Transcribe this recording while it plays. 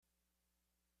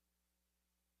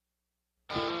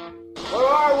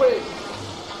are we?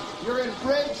 You're in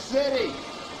Bridge City.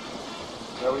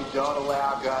 Where we don't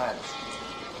allow guns.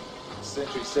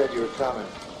 Sentry said you were coming.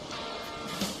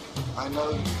 I know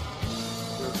you.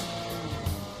 You're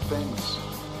famous.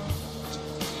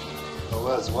 I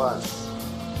was once.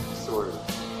 Sort of.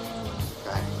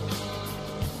 Kind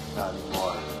of. Not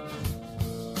anymore.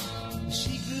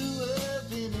 She grew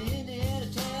up in an Indiana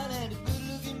town, had a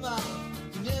good-looking mama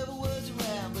who never was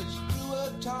around, but she grew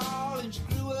up tall and she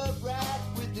grew up right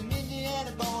with them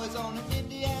Indiana boys on an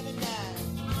Indiana night.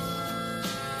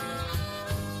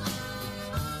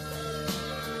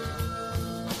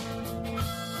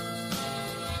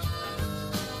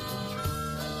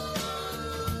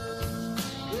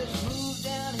 Well, she moved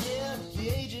down here at the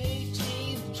age of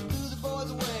 18. She blew the boys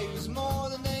away, it was more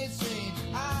than they'd seen.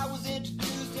 I was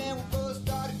introduced and we both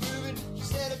started grooving. She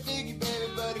said, I dig you,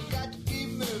 baby, but I got to keep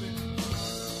moving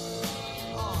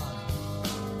on.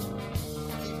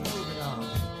 Keep moving on.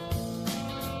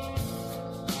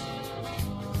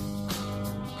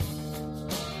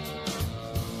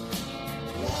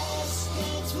 Last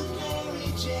dance with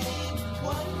Mary Jane.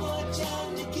 One more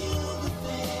time to kill the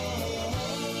pain.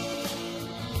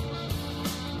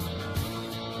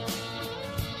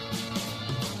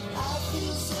 I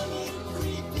feel summer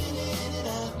creeping in and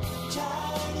I'm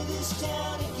tired of this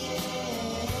town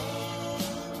again.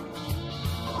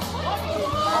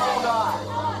 Hold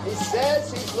on. He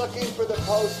says he's looking for the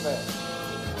postman.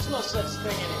 There's no such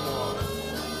thing anymore.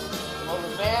 Well, the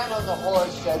man on the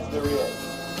horse says there is.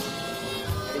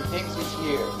 And he thinks he's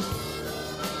here.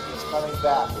 He's coming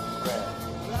back with a friend.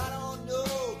 Well, I don't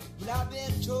know, but I've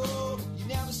been told you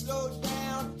never slow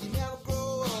down, you never grow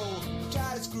old. I'm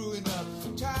tired of screwing up,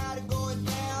 I'm tired of going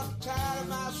down, I'm tired of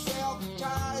myself, I'm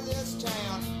tired of this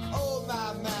town. Oh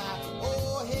my,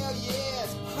 oh hell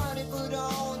yes, honey, put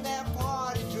on that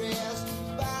party dress.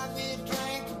 Buy me a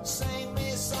drink, sing me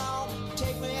a song,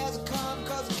 take me as I come,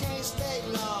 cause I can't stay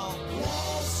long.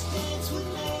 Last dance with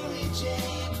Mary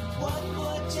Jane, one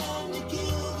more time to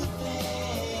kill the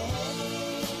pain.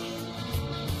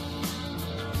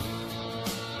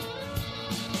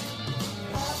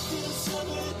 I feel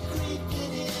summer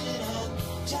creeping in and I'm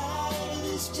tired of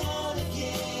this town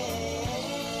again.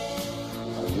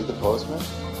 Are you the postman?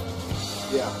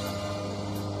 Yeah.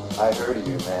 I heard of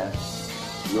you, man.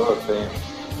 You're famous.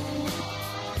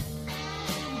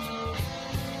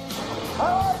 All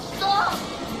right, stop!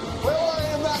 We're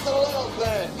worrying about the little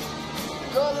things.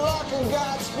 Good luck and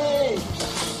Godspeed.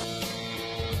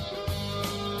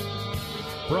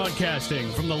 Broadcasting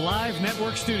from the Live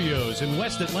Network studios in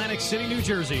West Atlantic City, New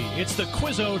Jersey, it's the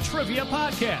Quizzo Trivia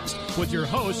Podcast with your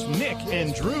hosts, Nick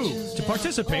and Drew. To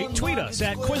participate, tweet us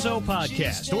at Quizzo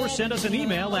Podcast or send us an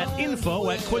email at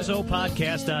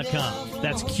info@QuizzoPodcast.com.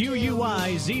 That's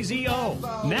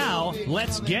QUIZZO. Now,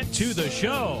 let's get to the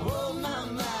show.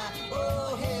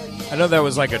 I know that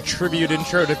was like a tribute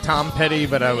intro to Tom Petty,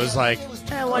 but I was like,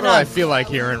 why what do not? I feel like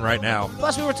hearing right now?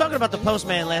 Plus, we were talking about the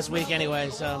postman last week anyway,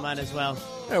 so might as well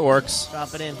It works.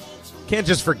 drop it in. Can't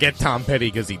just forget Tom Petty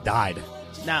because he died.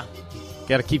 Nah.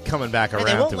 Got to keep coming back And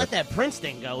around they won't to let it. that Prince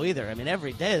thing go either. I mean,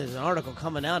 every day there's an article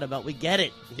coming out about we get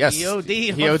it. Yes. He OD'd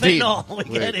He on OD'd. fentanyl.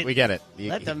 We get it. We get it.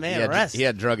 Let the man he had, rest. He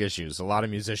had drug issues. A lot of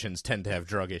musicians tend to have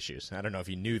drug issues. I don't know if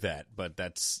you knew that, but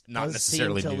that's not Does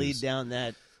necessarily seem to news. lead down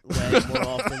that way more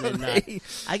often than not.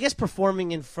 I guess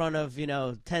performing in front of,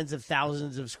 tens of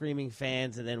thousands of screaming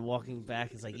fans and then walking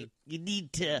back is like, you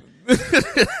need to do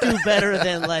better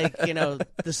than the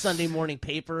Sunday morning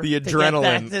paper. The to get back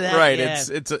adrenaline, to that. right? Yeah.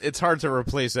 It's hard to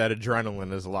replace that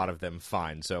adrenaline, as a lot of them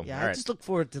find. So, Yeah, all I right. just look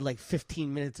forward to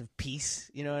 15 minutes of peace.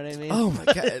 You know what I mean? Oh my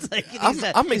god, It's like I'm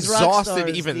these rock exhausted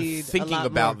stars even need a thinking lot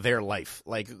about more. their life.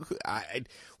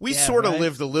 We Yeah, sort of right?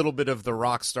 lived a little bit of the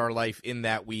rock star life in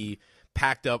that we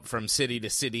packed up from city to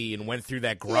city and went through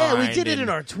that grind. Yeah, we did it and- in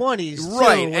our 20s, too,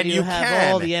 Right, when and you you have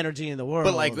can. all the energy in the world.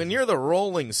 But when you're the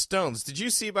Rolling Stones, did you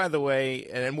see, by the way,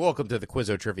 and welcome to the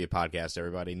Quizzo Trivia Podcast,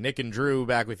 everybody. Nick and Drew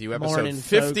back with you, episode Morning, folks.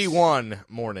 51.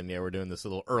 Morning. Yeah, we're doing this a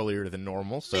little earlier than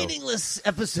normal. So. Meaningless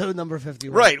episode number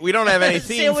 51. Right, we don't have any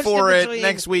theme Sandwiched for in it. between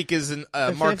Next week is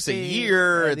marks a 50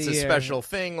 year. of It's the a year. special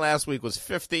thing. Last week was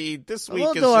 50. This week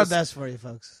We'll is do our just, best for you,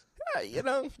 folks.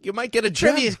 you might get a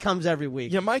gem. Trivia comes every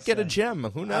week. You might get a gem.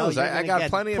 Who knows? you're I gonna got get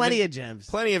plenty of gems.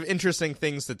 Plenty of interesting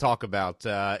things to talk about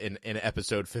in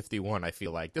episode 51. I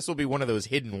feel like this will be one of those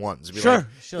hidden ones. Be like,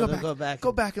 Sure. They'll go back.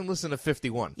 Go back and listen to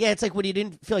 51. Yeah, it's like when you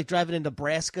didn't feel like driving in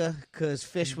Nebraska because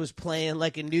Fish was playing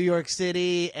in New York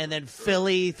City and then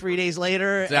Philly 3 days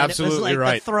later. It's and absolutely it was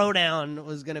right. The throwdown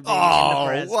was going to be in Oh,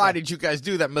 Nebraska. why did you guys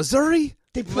do that? Missouri?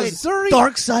 They played Missouri?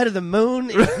 Dark Side of the Moon.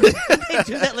 They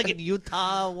do that in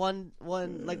Utah, one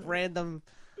random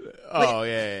Oh,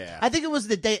 yeah. I think it was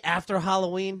the day after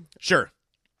Halloween. Sure.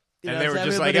 You And know, they were so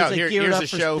just like, everybody's, oh, geared here's up a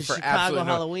show the for Chicago absolutely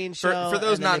no. Halloween show. For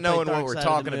those and then not they knowing played what we're Dark Side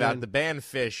of talking the about, Moon. the band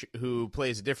Fish, who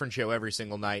plays a different show every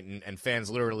single night, and fans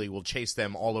literally will chase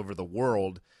them all over the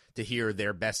world to hear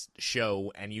their best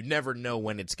show, and you never know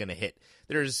when it's going to hit.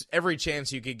 There's every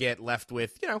chance you could get left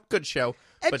with, good show,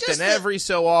 And but just then to- every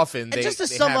so often And they just to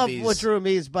they sum have up these... what Drew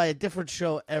means by a different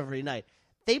show every night,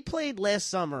 they played last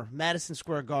summer, Madison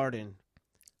Square Garden,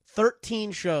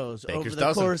 13 shows Baker's over the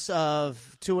dozen. course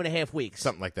of 2.5 weeks.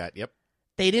 Something like that, yep.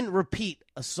 They didn't repeat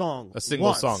a song, A single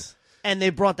once, song. and they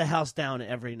brought the house down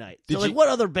every night. Did So, you- what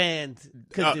other band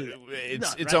could do that?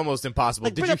 It's None, right? almost impossible.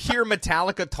 Like, Did bring you up- hear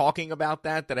Metallica talking about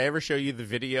that? Did I ever show you the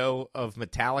video of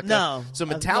Metallica? No. So I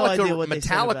have no idea Metallica what they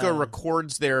said about Metallica it.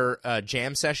 records their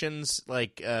jam sessions,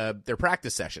 like their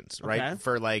practice sessions, right? Okay.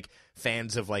 For like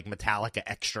fans of like Metallica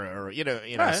Extra or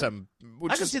Right. some.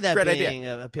 Which I can is see that great being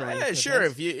idea. appealing. Yeah, to sure.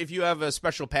 fans. If you have a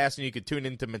special pass and you could tune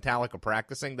into Metallica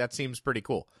practicing, that seems pretty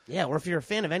cool. Yeah, or if you're a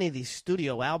fan of any of these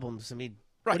studio albums, I mean,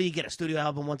 Right. what do you get, a studio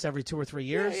album once every 2 or 3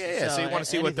 years? Yeah. So you want to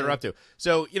see what they're up to.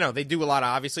 So, they do a lot of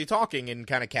obviously talking and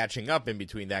kind of catching up in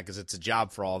between that because it's a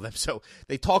job for all of them. So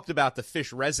they talked about the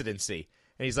Fish residency.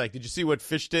 And he's like, did you see what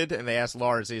Fish did? And they asked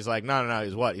Lars. He's like, no.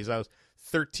 He's what? He's like,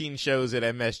 13 shows at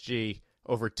MSG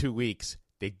over 2 weeks.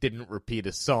 They didn't repeat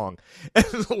a song.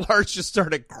 And Lars just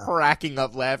started cracking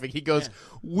up laughing. He goes,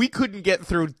 we couldn't get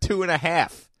through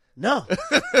 2.5. No.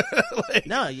 Like,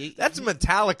 No, that's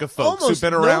Metallica folks almost who've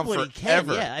been around nobody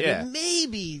forever. Can, yeah. I mean,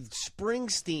 maybe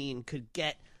Springsteen could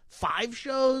get 5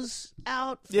 shows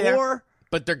out, 4. Yeah.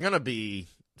 But they're going to be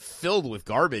filled with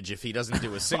garbage if he doesn't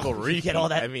do a single You repeat. get all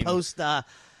that I mean, post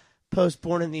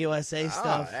Born in the USA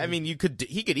stuff. I mean, he could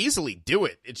easily do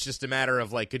it. It's just a matter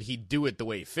of like, could he do it the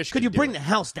way Fish Could you do bring it? the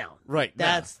house down? Right.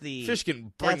 That's no. the Fish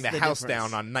can bring that's the the house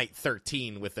difference. down on night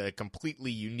 13 with a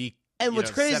completely unique. And what's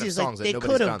set crazy of is like songs that they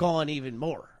nobody's could have done. gone even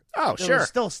more. Oh, There sure. was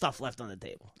still stuff left on the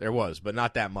table. There was, but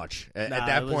not that much. At Nah,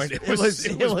 that it was- point, it it was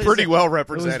was- pretty well it was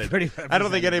represented. pretty I don't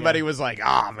think represented, anybody yeah. was like,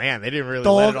 "Oh man, they didn't really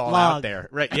Dog let it all out log. there."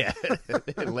 Right? Yeah, they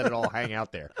didn't let it all hang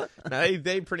out there. No,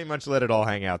 they pretty much let it all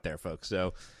hang out there, folks.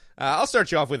 So. I'll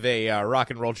start you off with a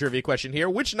rock and roll trivia question here.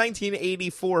 Which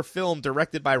 1984 film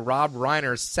directed by Rob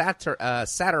Reiner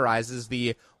satirizes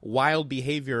the wild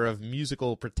behavior of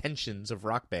musical pretensions of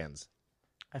rock bands?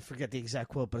 I forget the exact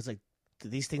quote, but it's like, do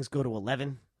these things go to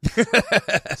 11?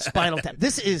 Spinal Tap.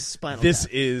 This is Spinal This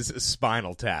Tap. is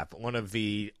Spinal Tap, one of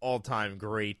the all-time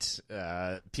great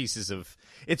pieces of...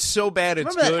 It's so bad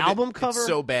it's Remember that good. album cover? It's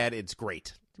so bad it's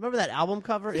great. Remember that album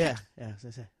cover? Yeah.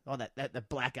 Oh, that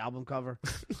black album cover.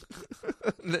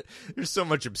 There's so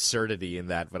much absurdity in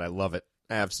that, but I love it.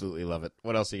 I absolutely love it.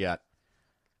 What else you got?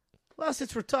 Well,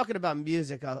 since we're talking about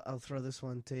music, I'll throw this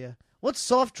one to you. What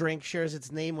soft drink shares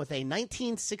its name with a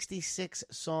 1966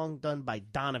 song done by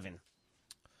Donovan?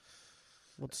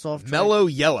 What soft drink? Mellow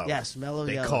Yellow. Yes, Mellow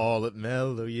They Yellow. call it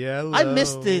Mellow Yellow. I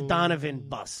missed the Donovan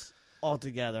bus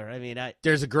altogether. I mean,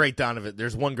 There's a great Donovan.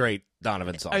 There's one great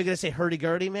Donovan song. are you going to say Hurdy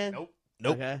Gurdy Man? Nope.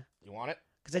 Okay. You want it?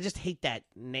 Because I just hate that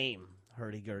name,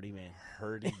 Hurdy Gurdy Man.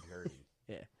 Hurdy Gurdy.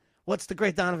 Yeah. What's the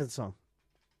great Donovan song?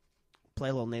 Play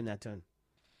a little name that tune.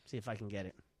 See if I can get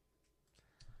it.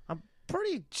 I'm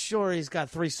pretty sure he's got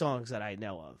 3 songs that I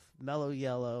know of. Mellow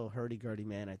Yellow, Hurdy Gurdy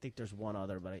Man. I think there's one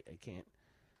other, but I can't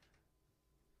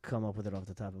come up with it off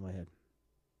the top of my head.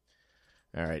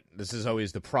 All right. This is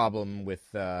always the problem with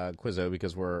Quizzo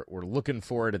because we're looking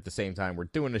for it at the same time we're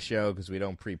doing the show because we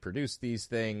don't pre-produce these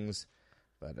things.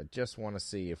 But I just want to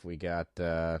see if we got...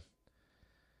 it's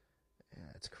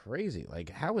crazy. Like,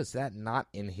 how is that not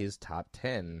in his top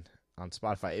 10 on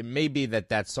Spotify? It may be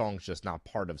that song's just not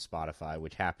part of Spotify,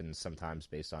 which happens sometimes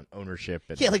based on ownership.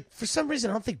 And Yeah, like for some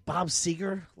reason, I don't think Bob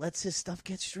Seger lets his stuff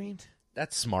get streamed.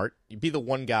 that's smart. You'd be the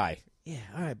one guy. Yeah,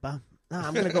 all right, Bob. No,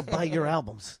 I'm going to go buy your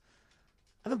albums.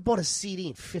 I haven't bought a CD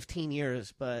in 15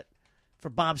 years, but for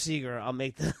Bob Seger, I'll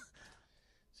make the...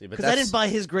 See, but Because I didn't buy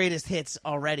his greatest hits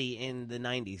already in the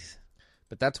 90s.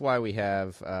 But that's why we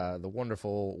have the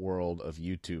wonderful world of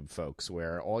YouTube, folks,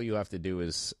 where all you have to do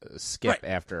is skip Right.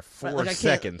 after 4 Right, like I can't-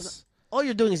 seconds. All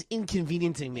you're doing is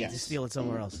inconveniencing me to Yes. steal it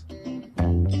somewhere else. This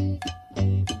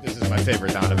is my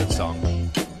favorite Donovan song.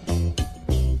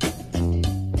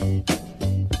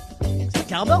 Is it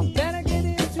cowbell?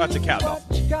 That's a cowbell.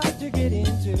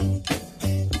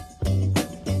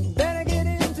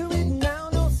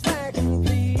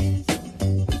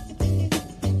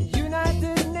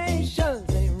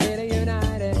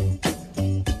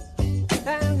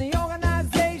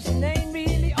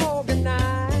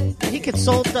 He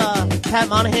consult Pat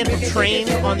Monahan from Train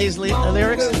on these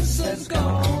lyrics.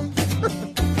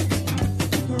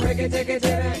 Ricky ticky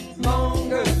ticky,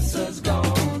 mongoose is gone.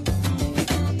 Won't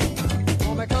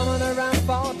be coming around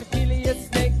for to kill you,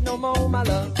 snake no more, my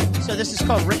love. So this is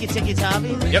called Ricky Tikki Tavi?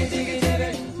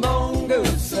 Yep.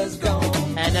 Mongoose is gone.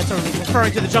 And that's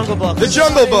referring to the Jungle Book. The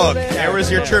Jungle Book. There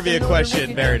was your trivia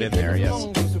question buried in there, yes.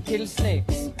 Mongoose would kill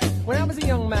snakes. When I was a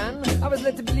young man, I was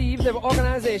led to believe there were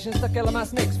organizations that kill my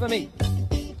snakes for me.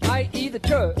 I.e. the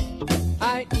church,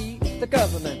 I.e. the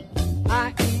government,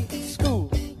 I.e. school.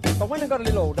 But when I got a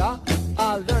little older,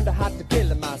 I learned how to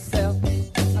kill myself.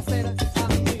 I said,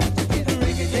 I'm new to get a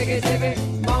ricky-ticky-ticky,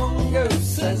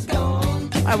 mongoose is gone.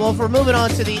 All right, well, if we're moving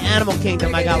on to the animal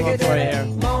kingdom, I got one for you here.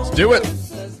 Let's do it.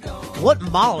 What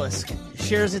mollusk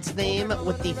shares its name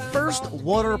with the first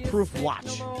waterproof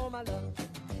watch?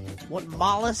 What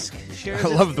mollusk shares I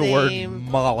love its the word name?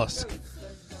 mollusk.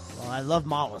 Well, I love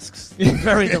mollusks. They're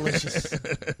very delicious.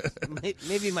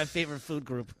 Maybe my favorite food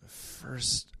group.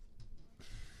 First.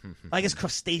 I guess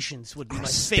crustaceans would be my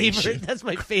Crustacean. favorite. That's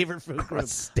my favorite food group.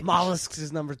 Crustaceans. Mollusks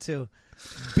is number 2.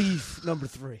 Beef, number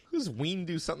 3. Does Ween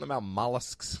do something about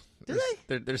mollusks? Do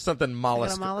they? There's something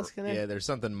mollusk. mollusk in there? Yeah, there's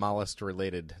something mollusk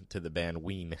related to the band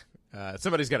Ween.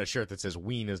 Somebody's got a shirt that says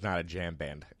 "Ween is not a jam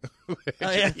band."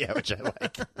 yeah? Which I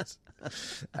like.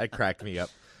 That cracked me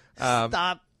up.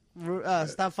 Stop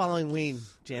following Ween,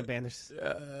 jam banders.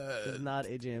 It's not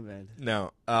a jam band.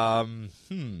 No. I'm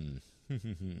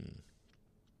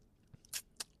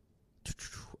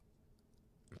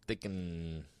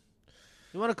thinking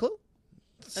You want a clue?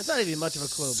 That's not even much of a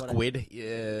clue. squid.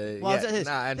 Well,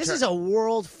 yeah. this is a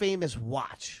world famous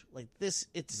watch. Like this,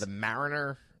 it's the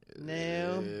Mariner.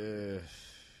 No.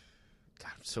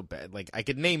 God, I'm so bad. Like I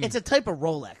could name. It's a type of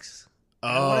Rolex.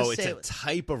 Oh, it's a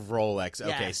type of Rolex. Okay,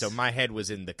 Yes. so my head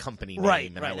was in the company name, Right,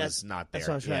 and right. I was not there. That's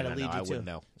what I was trying Yeah, to lead no, you I to. wouldn't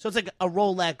know. So it's like a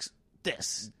Rolex.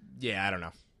 This. Yeah, I don't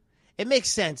know. It makes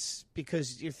sense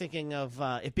because you're thinking of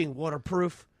it being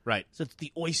waterproof. Right. So it's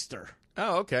the Oyster.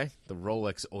 Oh, okay. The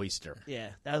Rolex Oyster. Yeah,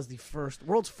 that was the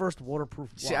world's first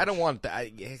waterproof watch. See, I don't want that.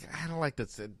 I don't like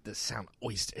the sound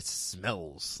oyster. It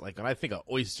smells like when I think of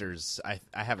oysters. I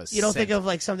have a. You don't scent. think of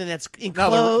like something that's No,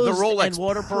 enclosed the Rolex and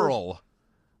waterproof. Pearl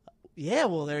Yeah,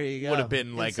 well, there you go. would have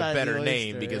been like Inside a better the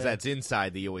name oyster, because yeah. that's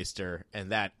inside the oyster,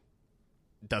 and that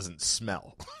doesn't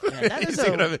smell. Yeah, that You is see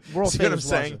a what I'm, world see what I'm famous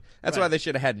saying? watch. That's Right. why they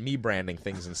should have had me branding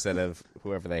things instead of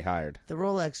whoever they hired. The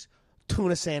Rolex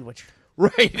tuna sandwich.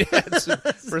 Right. That's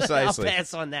precisely. I'll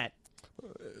pass on that.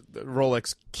 The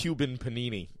Rolex Cuban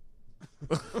panini.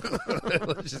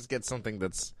 Let's just get something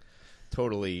that's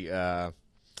totally.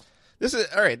 This is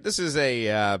all right. This is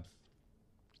a.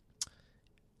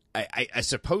 I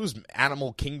suppose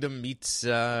Animal Kingdom meets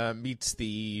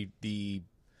the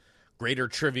greater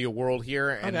trivia world here,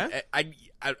 and Okay.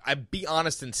 I'd be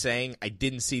honest in saying I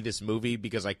didn't see this movie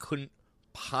because I couldn't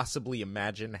possibly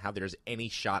imagine how there's any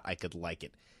shot I could like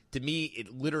it. To me,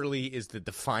 it literally is the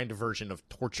defined version of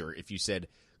torture. If you said,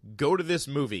 "Go to this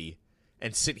movie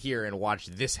and sit here and watch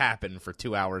this happen for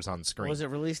 2 hours on screen." Was it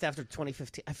released after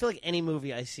 2015? I feel like any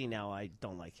movie I see now, I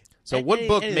don't like it. So, what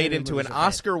book any of made the into an movies are bad.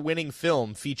 Oscar-winning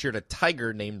film featured a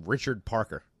tiger named Richard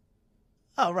Parker?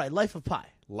 Oh, right, Life of Pi.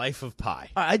 Life of Pi.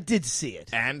 I did see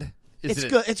it. And It's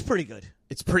good. It's pretty good.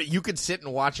 It's pretty. You could sit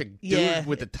and watch a dude Yeah.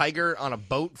 with a tiger on a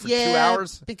boat for Yeah, 2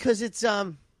 hours. because it's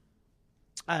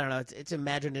I don't know. It's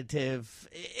imaginative.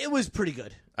 It was pretty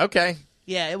good. Okay,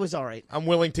 Yeah, it was all right. I'm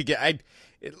willing to get.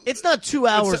 It's not 2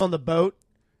 hours on the boat.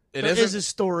 It There is isn't? a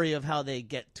story of how they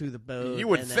get to the boat. You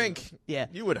would and then- think. Yeah.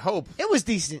 You would hope. It was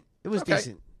decent. It was Okay.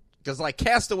 decent. Because like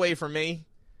Castaway for me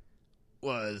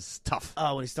was tough.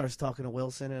 Oh, when he starts talking to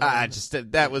Wilson. And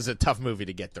That was a tough movie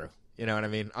to get through. You know what I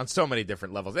mean? On so many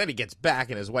different levels. Then he gets back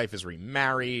and his wife is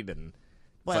remarried and.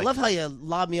 Boy, I love how you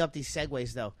lob me up these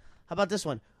segues, though. How about this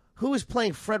one? Who is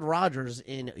playing Fred Rogers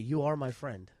in You Are My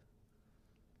Friend?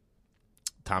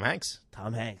 Tom Hanks.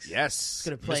 Tom Hanks. Yes,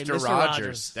 Gonna play Mr. Mr.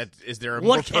 Rogers. That is there a What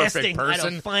more perfect casting? I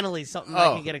person? know, finally something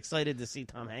Oh. I can get excited to see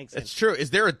Tom Hanks in. It's true.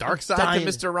 Is there a dark side dying.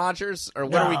 to Mr. Rogers, or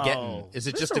what are we getting? No. Is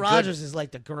it Mr. just a Rogers good? is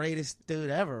like the greatest dude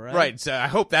ever, right? Right. So I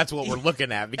hope that's what we're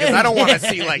looking at because I don't want to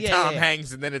see like Yeah, Tom yeah.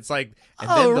 Hanks and then it's like and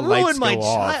Oh, then the lights ruin my go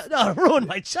off. ruin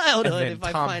my childhood And if then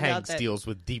I Tom find out Hanks that. deals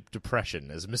with deep depression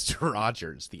as Mr.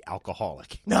 Rogers, the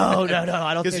alcoholic. No,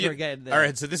 I don't 'Cause think you- we're getting there. All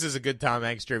right, so this is a good Tom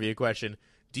Hanks trivia question.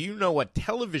 Do you know what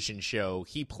television show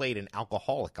he played an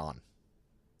alcoholic on?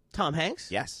 Tom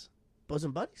Hanks? Yes.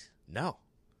 Bosom Buddies? No.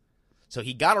 So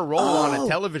he got a role on a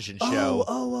television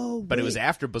show, but it was wait.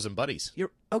 after Bosom Buddies.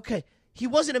 You're okay. He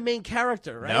wasn't a main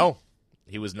character, right? No,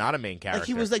 he was not a main character. Like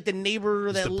he was like the neighbor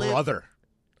He's that the lived. brother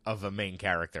of a main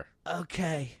character.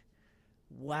 Okay.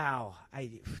 Wow.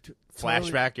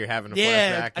 Flashback, you're having a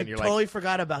Yeah, flashback, I and you're totally like,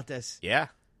 forgot about this. yeah.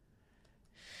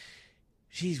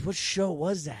 Jeez, what show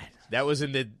was that? That was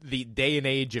in the day and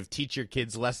age of teach your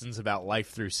kids lessons about life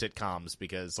through sitcoms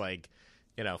because,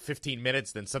 15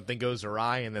 minutes, then something goes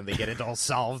awry, and then they get it all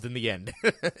solved in the end.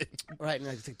 Right, and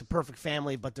it's like The Perfect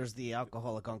Family, but there's the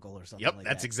alcoholic uncle or something Yep, like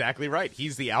that's that. exactly right.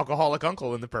 He's the alcoholic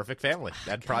uncle in The Perfect Family.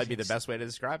 That'd probably be the best way to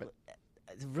describe it.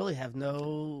 I really have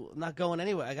not going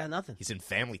anywhere. I got nothing. He's in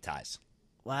Family Ties.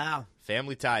 Wow.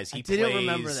 Family Ties. I didn't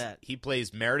remember that. He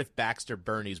plays Meredith Baxter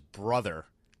Burney's brother,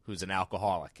 who's an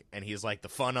alcoholic, and he's like the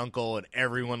fun uncle, and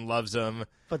everyone loves him.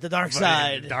 But the dark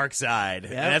side. Dark side.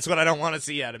 Yep. And that's what I don't want to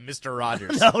see out of Mr.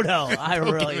 Rogers. No, I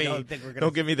really don't think we're going to.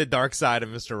 Don't give me the dark side of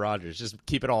Mr. Rogers. Just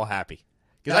keep it all happy.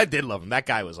 Because I did love him. That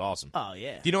guy was awesome. Oh,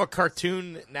 yeah. Do you know what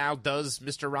cartoon now does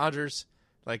Mr. Rogers?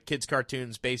 Like kids'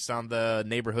 cartoons based on the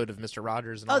neighborhood of Mr.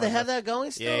 Rogers. And all They have stuff? that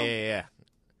going still? Yeah.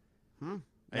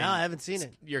 No, I haven't seen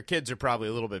it. Your kids are probably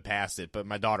a little bit past it, but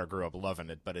my daughter grew up loving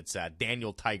it. But it's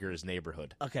Daniel Tiger's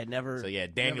neighborhood. Okay, never. So yeah,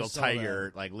 Daniel never saw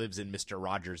Tiger lives in Mr.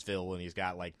 Rogersville, and he's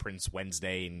got Prince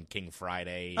Wednesday and King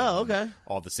Friday. Oh, and okay.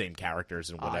 All the same characters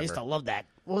and Oh, whatever. I used to love that.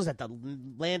 What was that? The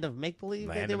Land of Make Believe?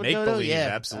 Land they of would Make go to? Believe,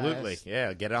 Yeah, absolutely.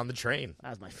 Yeah, get on the train.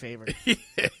 That was my favorite.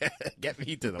 Get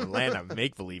me to the land of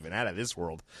make believe and out of this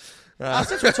world.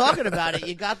 Since we're talking about it,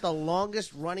 you got the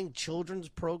longest running children's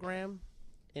program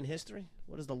in history.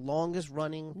 What is the longest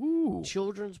running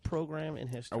children's program in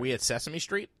history? Are we at Sesame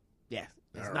Street? Yeah,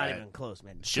 it's All not right. even close,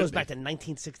 man. It Should goes be. back to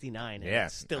 1969. And Yeah,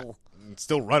 it's still. It's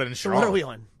still running So strong. what are we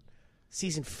on?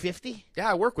 Season 50?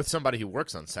 Yeah, I work with somebody who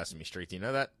works on Sesame Street. Do you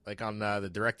know that? Like on the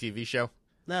DirecTV show?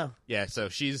 No. Yeah, so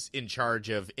she's in charge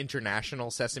of international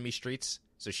Sesame Streets.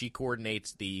 So she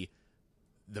coordinates the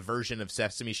version of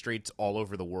Sesame Streets all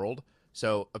over the world.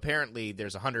 So apparently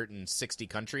there's 160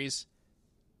 countries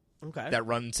Okay. that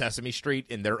run Sesame Street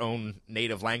in their own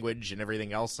native language and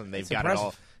everything else, and they've That's got it all.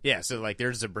 impressive. Yeah, so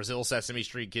there's a Brazil Sesame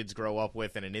Street kids grow up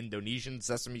with, and an Indonesian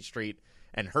Sesame Street,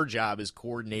 and her job is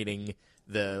coordinating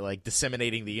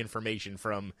disseminating the information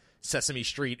from Sesame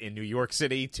Street in New York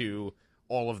City to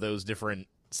all of those different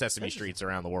Sesame Streets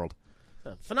around the world.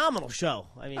 A phenomenal show.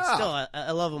 I mean, Oh. still,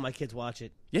 I love when my kids watch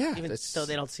it. Yeah, Even that's- though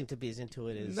they don't seem to be as into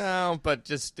it as. No, but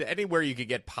just anywhere you could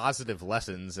get positive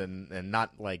lessons and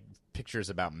not pictures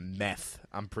about meth,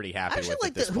 I'm pretty happy I actually with like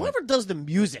at this point. whoever does the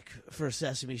music for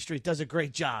Sesame Street does a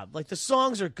great job. Like the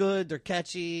songs are good, they're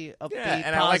catchy, upbeat, Yeah, and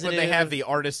positive. I like when they have the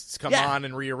artists come Yeah. on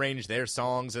and rearrange their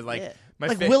songs. And Yeah. my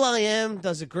like fa- Will I Am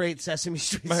does a great Sesame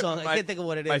Street song. I can't think of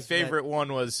what it is. My but- favorite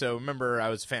one was, so remember I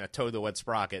was a fan of Toad the Wet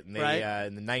Sprocket, and they Right.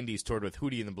 in the 90s toured with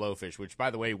Hootie and the Blowfish, which, by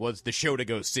the way, was the show to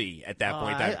go see at that Oh,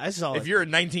 point. I saw if it. you're in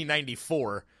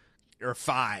 1994 or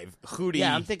 5, Hootie...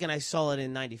 Yeah, I'm thinking I saw it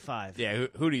in 95. Yeah,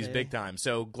 Hootie's big time.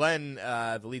 So Glenn,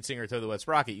 the lead singer of Toad the Wet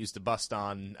Sprocket, used to bust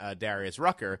on Darius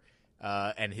Rucker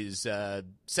and his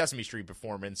Sesame Street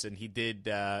performance, and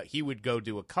he would go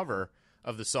do a cover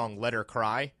of the song Let Her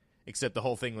Cry, except the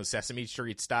whole thing was Sesame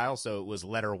Street style, so it was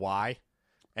Letter Y.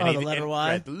 And Oh, the letter Y?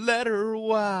 Right, the letter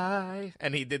Y.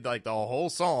 And he did the whole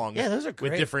song Yeah, those are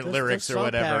great. with different Those lyrics or song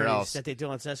whatever parodies else. that they do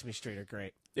on Sesame Street are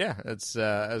great. Yeah, that's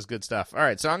good stuff. All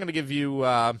right, so I'm going to give you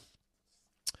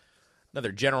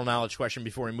another general knowledge question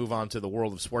before we move on to the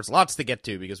world of sports. Lots to get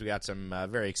to because we got some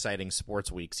very exciting sports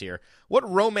weeks here. What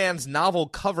romance novel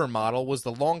cover model was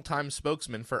the longtime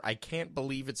spokesman for I Can't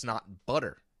Believe It's Not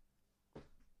Butter?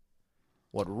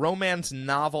 What romance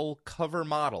novel cover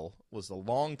model was the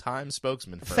longtime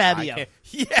spokesman for Fabio.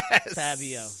 Yes!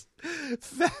 Fabio.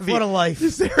 Fabio. What a life.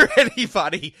 Is there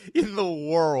anybody in the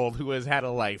world who has had a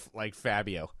life like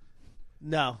Fabio?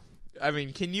 No. I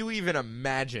mean, can you even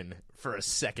imagine for a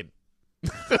second?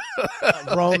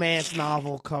 Romance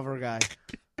novel cover guy.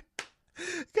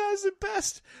 Guy's the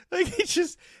best. He's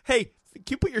just, hey, can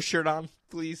you put your shirt on,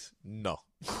 please? No.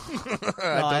 No,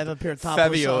 I have a pair of topless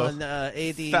Fabio. on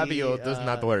AD. Fabio does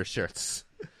not wear shirts.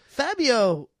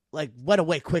 Fabio went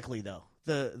away quickly though.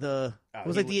 The it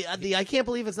was the I Can't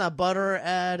Believe It's Not Butter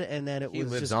ad, and then it He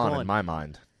was lives just on gone. in my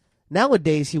mind.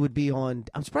 Nowadays he would be on.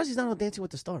 I'm surprised he's not on Dancing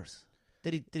with the Stars.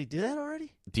 Did he do that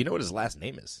already? Do you know what his last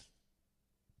name is?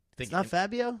 It's not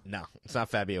Fabio. No, it's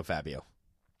not Fabio.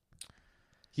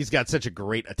 He's got such a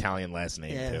great Italian last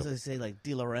name, Yeah, I was too. gonna say like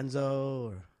Di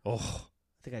Lorenzo. Or Oh,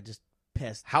 I think I just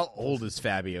passed. how old is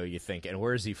Fabio, you think, and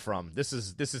where is he from? This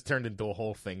is turned into a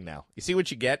whole thing now. You see what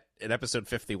you get in episode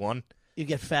 51? You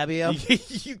get Fabio.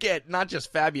 You get not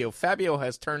just Fabio. Fabio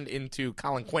has turned into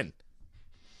Colin Quinn.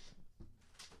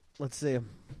 Let's see him.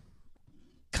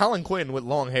 Colin Quinn with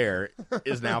long hair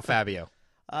is now Fabio.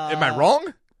 Am I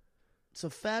wrong? So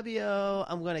Fabio,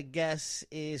 I'm gonna guess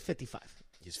is 55.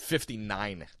 He's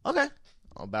 59. Okay.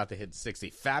 I'm about to hit 60.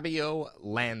 Fabio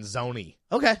Lanzoni.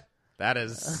 Okay. That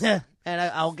is... And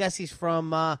I'll guess he's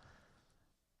from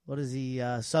What is he?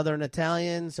 Southern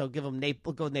Italian. So give him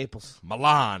Naples. Go Naples.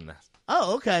 Milan.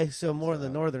 Oh, okay. So more the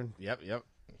northern. Yep.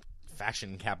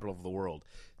 Fashion capital of the world.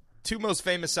 Two most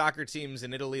famous soccer teams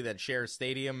in Italy that share a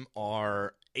stadium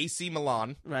are AC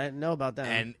Milan, Right. Know about that.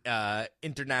 and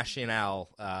Internazionale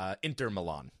Inter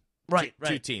Milan. Right.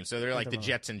 Two teams. So they're like Inter the Milan.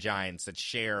 Jets and Giants that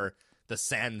share the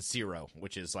San Siro,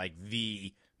 which is like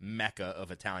the mecca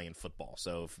of Italian football.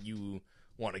 So if you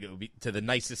want to go to the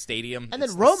nicest stadium, And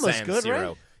it's then the Roma's San good, Siro.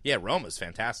 right? Yeah, Roma's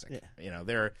fantastic. Yeah. You know,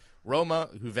 they're Roma,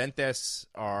 Juventus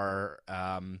are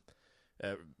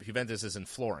Juventus is in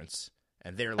Florence.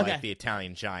 And they're like Okay. the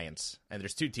Italian Giants. And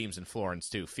there's two teams in Florence,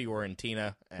 too,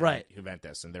 Fiorentina and Right.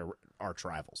 Juventus, and they're arch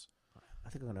rivals. I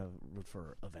think I'm gonna root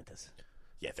for Juventus.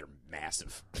 Yeah, they're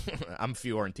massive. I'm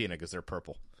Fiorentina because they're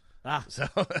purple. Ah. So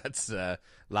that's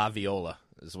La Viola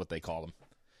is what they call them.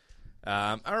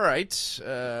 All right.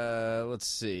 Let's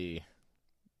see.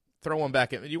 Throw one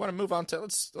back in. You want to move on to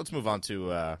let's move on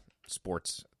to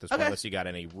sports at this point, Okay. unless you got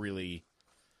any really.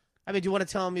 I mean, do you want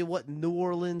to tell me what New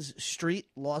Orleans street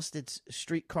lost its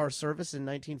streetcar service in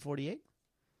 1948?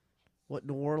 What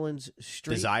New Orleans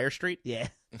street? Desire Street? Yeah.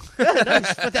 Good.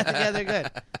 Nice. Put that together good.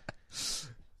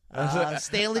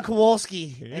 Stanley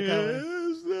Kowalski.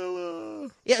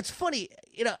 Yeah, it's funny.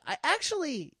 You know, I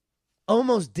actually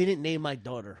almost didn't name my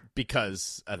daughter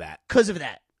Because of that. because of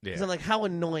that. Yeah. 'Cause I'm like, how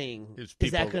annoying It's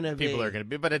is that going to be? People are going to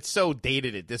be, but it's so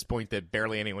dated at this point that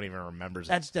barely anyone even remembers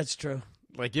it. That's true.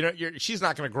 Like, you know, she's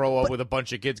not going to grow up with a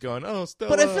bunch of kids going, "Oh, Stella."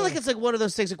 But I feel like it's like one of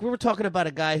those things. Like we were talking about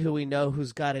a guy who we know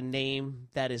who's got a name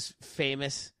that is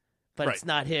famous, but Right. it's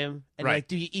not him. And Right. like,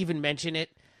 do you even mention it?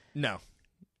 no,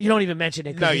 You don't even mention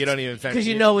it. No, you don't even mention because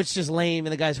you it. know it's just lame,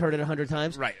 and the guy's heard it 100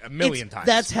 times. right, a million It's- times.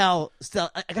 That's how.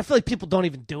 I feel like people don't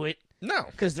even do it no.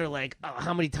 because they're like, oh,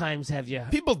 how many times have you?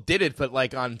 People did it, but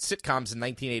like on sitcoms in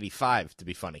 1985 to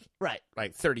be funny, Right.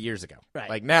 like 30 years ago. Right.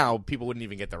 Like now, people wouldn't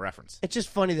even get the reference. It's just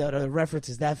funny though. The reference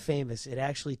is that famous. It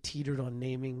actually teetered on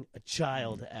naming a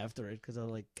child after it because I'm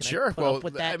like, can Sure. I put Well, up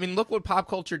with that? I mean, look what pop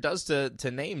culture does to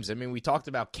names. I mean, we talked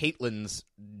about Caitlyn's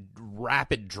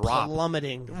rapid drop.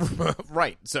 Plummeting.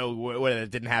 Right. So what, it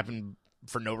didn't happen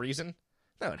for no reason?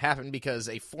 No, it happened because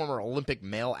a former Olympic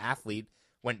male athlete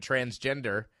went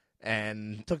transgender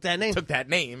and Took that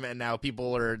name. and now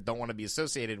people don't want to be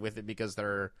associated with it because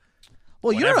they're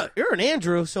Well, whatever. you're an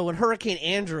Andrew, so when Hurricane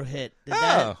Andrew hit,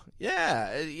 yeah,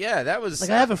 that was like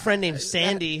I have a friend named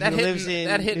Sandy that who hit lives in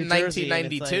that hit New in Jersey, and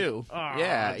it's 1992. like,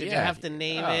 yeah, did yeah. you have to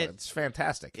name Oh, it? It's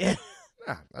fantastic. Yeah.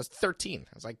 I was 13.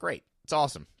 I was like, great, it's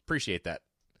awesome. Appreciate that.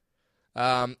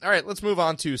 All right, let's move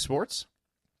on to sports.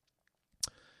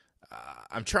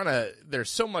 I'm trying to. There's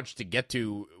so much to get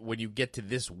to when you get to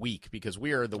this week because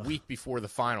we are the week before the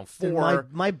Final Dude, Four.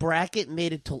 my bracket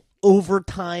made it till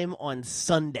overtime on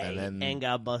Sunday And and, then-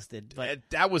 got busted. But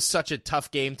That was such a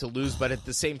tough game to lose, but at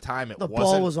the same time, it the wasn't.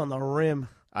 ball was on the rim.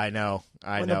 I know.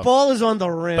 When know. the ball is on the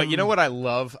rim. But you know what I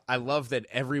love? I love that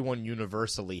everyone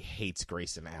universally hates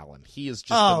Grayson Allen. He is just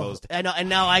the most I know, and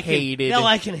now I can hated. now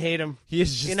I can hate him. He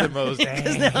is just You know, the most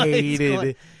 'cause now he's hated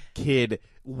going- kid.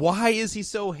 Why is he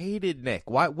so hated, Nick?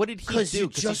 Why? What did he do? Because you he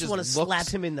just want to looks- slap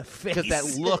him in the face. Because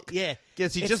that look, yeah.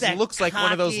 Because he It's just that looks like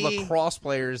one of those cocky- lacrosse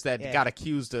players that Yeah. got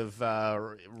accused of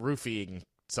roofing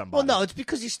somebody. Well, no, it's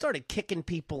because he started kicking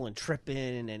people and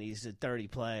tripping, and he's a dirty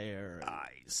player.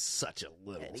 He's such a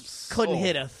little. And he couldn't soul.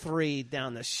 hit a three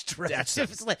down the stretch. That's It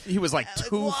was like, he was like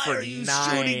 2 why for are you 9.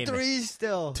 shooting threes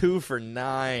still? 2 for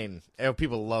 9. Oh,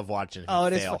 people love watching him Oh,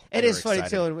 it is. fail. It They're is funny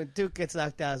excited. too. And when Duke gets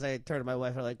knocked out, I turn to my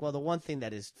wife. I'm like, "Well, the one thing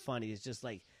that is funny is just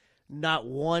like, not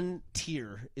one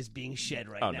tear is being shed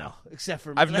right Oh, now, except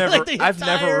for I've like, never, the I've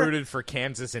never entire rooted for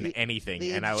Kansas in anything,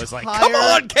 the and I was like, entire "Come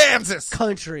on, Kansas!"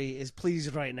 Country is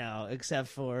pleased right now, except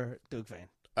for Duke fan.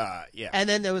 Yeah. And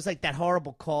then there was like that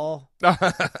horrible call,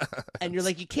 and you're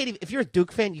like, you can't even. If you're a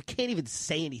Duke fan, you can't even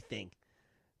say anything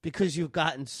because you've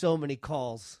gotten so many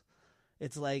calls.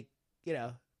 It's like, you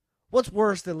know, what's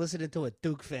worse than listening to a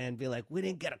Duke fan be like, "We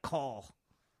didn't get a call,"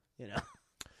 you know.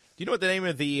 Do you know what the name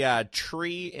of the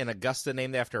tree in Augusta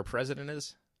named after a president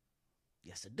is?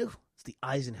 Yes, I do. It's the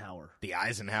Eisenhower. The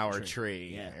Eisenhower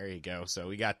tree. Yeah. There you go. So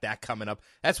we got that coming up.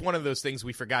 That's one of those things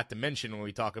we forgot to mention when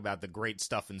we talk about the great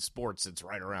stuff in sports. It's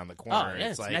right around the corner. Oh, yeah,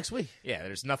 it's like, next week. Yeah,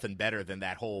 there's nothing better than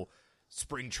that whole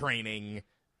spring training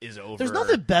is over. There's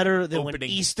nothing better than when Opening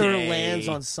Easter day. lands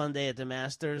on Sunday at the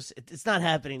Masters. It's not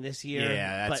happening this year.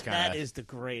 Yeah, that's but that kinda- is the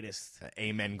greatest.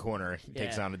 Amen corner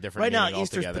takes Yeah. on a different Right now, meaning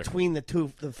Easter's altogether. between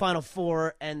the Final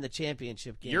Four and the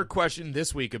championship game. Your question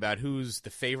this week about who's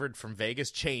the favorite from Vegas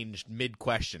changed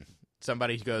mid-question.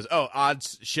 Somebody goes, "Oh,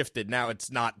 odds shifted. Now it's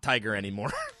not Tiger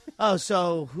anymore." Oh,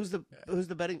 so who's the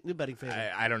new betting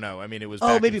favorite? I don't know. I mean, it was. Oh,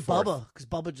 back maybe and forth. Bubba, because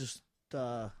Bubba just.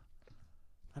 I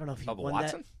don't know if he Bubba won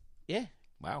Watson? that. Yeah,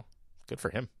 Wow, good for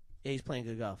him. yeah, he's playing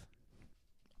good golf.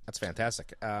 That's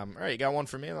fantastic. All right, you got one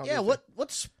for me? I'll Yeah, go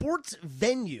what sports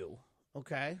venue?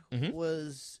 Okay, Mhm.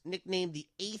 was nicknamed the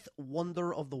 8th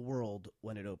wonder of the world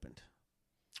when it opened.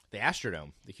 The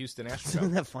Astrodome, the Houston Isn't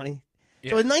Astrodome. that funny?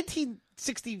 Yeah. So in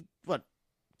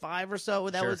 1965 or so,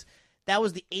 that Sure.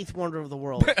 was the 8th wonder of the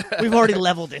world. We've already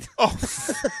leveled it. Oh,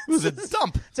 it was a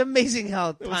dump. It's amazing how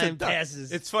It was a time dump.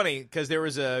 passes. It's funny because there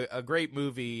was a great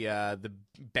movie, the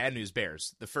Bad News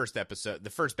Bears. The first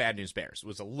Bad News Bears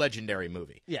was a legendary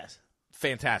movie. Yes,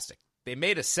 Fantastic. They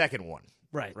made a second one.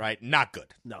 right. Right? Not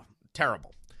good. No,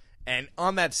 Terrible. And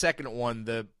on that second one,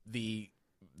 the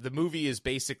movie is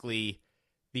basically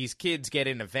these kids get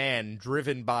in a van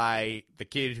driven by the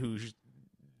kid who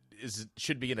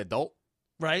should be an adult,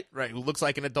 right? right? Who looks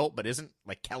like an adult but isn't,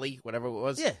 like Kelly, whatever it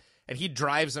was. Yeah. And he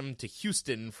drives them to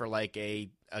Houston for like a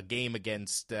game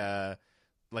against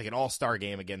like an all-star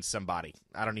game against somebody.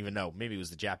 I don't even know. Maybe it was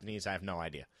the Japanese. I have no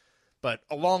idea. But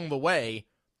along the way,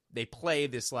 they play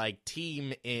this like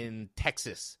team in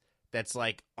Texas that's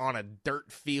like on a dirt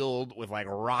field with like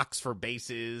rocks for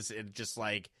bases and just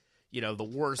like, you know, the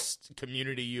worst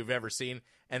community you've ever seen.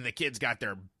 And the kids got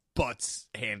their butts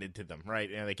handed to them,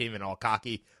 right? And they came in all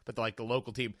cocky, but like the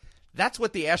local team. That's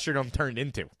what the Astrodome turned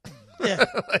into. Yeah.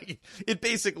 Like, it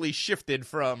basically shifted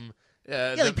from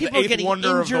Like people the are eighth getting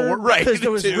wonder of the injured world, right? because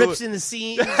there was to- rips in the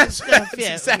scene. And That's stuff. Yeah,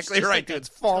 it was exactly just right. like dude. a It's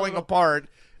falling total- apart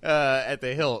at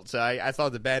the hilt. So I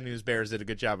thought the Bad News Bears did a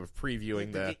good job of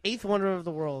previewing The 8th wonder of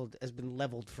the world has been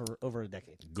leveled for over a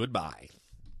decade. goodbye,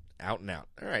 out and out.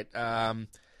 All right,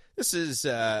 this is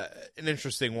an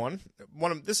interesting one.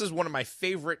 This is one of my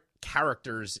favorite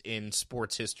characters in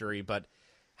sports history, but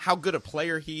how good a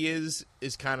player he is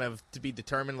kind of to be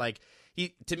determined. Like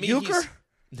to me, Euchre?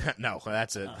 no,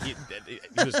 he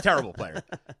was a terrible player.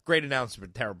 Great announcer,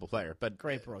 but terrible player. But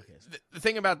Great broadcast. the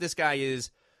thing about this guy is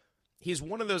he's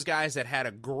one of those guys that had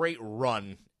a great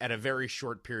run at a very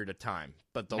short period of time.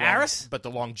 But the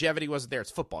longevity wasn't there.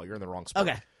 It's football. You're in the wrong sport.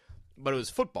 Okay. But it was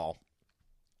football.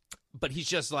 But he's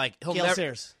just like Gale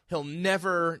Sayers. he'll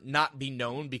never not be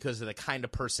known because of the kind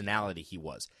of personality he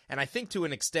was. And I think to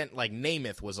an extent, like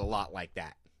Namath was a lot like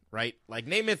that, right? Like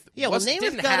Namath, Namath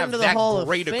didn't got have into the that Hall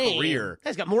great of a Fame. career.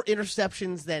 He's got more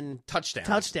interceptions than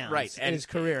Touchdowns, right? in his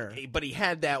career. But he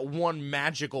had that one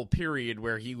magical period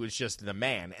where he was just the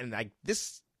man, and like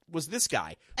this was this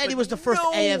guy. And he But was the first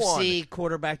no AFC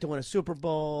quarterback to win a Super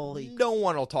Bowl. No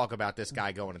one will talk about this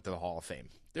guy going into the Hall of Fame.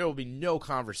 There will be no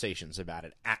conversations about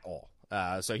it at all.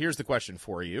 So here's the question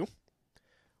for you.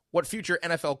 What future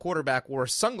NFL quarterback wore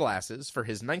sunglasses for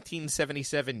his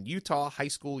 1977 Utah high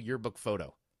school yearbook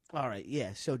photo? All right,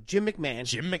 yeah. So Jim McMahon.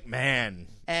 Jim McMahon.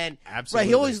 And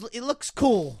Absolutely. right, he looks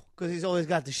cool because he's always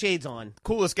got the shades on.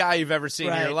 Coolest guy you've ever seen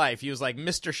in your Right. life. He was like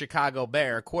Mr. Chicago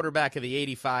Bear, quarterback of the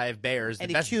 85 Bears, the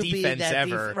And best he QB'd defense that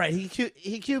ever. right, he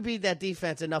QB'd that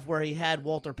defense enough where he had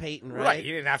Walter Payton, right? Right,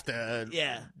 he didn't have to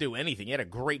Yeah. do anything. He had a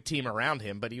great team around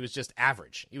him, but he was just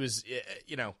average. He was,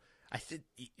 I think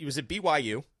he was at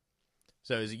BYU,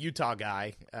 so he was a Utah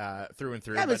guy through and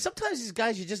through. Yeah, but sometimes these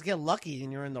guys, you just get lucky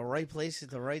and you're in the right place at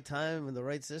the right time in the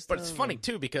right system. But it's funny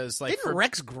too because like Didn't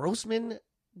Rex Grossman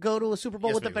go to a Super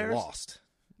Bowl with the but he Bears? lost.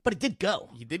 But he did go.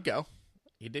 He did go.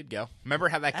 Remember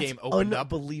how that That's game opened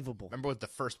up? unbelievable. Remember what the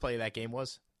first play of that game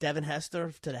was? Devin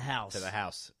Hester to the house. To the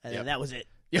house. And Yep. then that was it.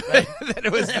 Yeah, then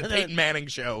it was the Peyton Manning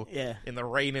show. Yeah. In the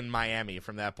rain in Miami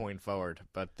from that point forward.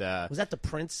 But Was that the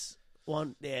Prince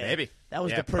one? Yeah. maybe That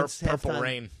was Yeah, the Prince Purple halftime.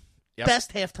 Rain. Yep.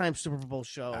 Best halftime Super Bowl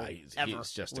show ever.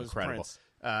 He's just was incredible.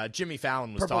 Prince. Jimmy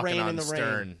Fallon was Purple talking Rain on in the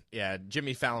Stern. Rain. Yeah,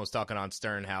 Jimmy Fallon was talking on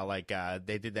Stern how like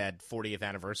they did that 40th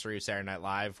anniversary of Saturday Night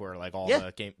Live where like all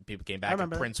the people came back and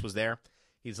remember Prince was there.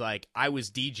 He's like, I was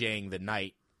DJing the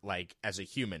night like as a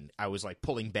human. I was like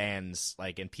pulling bands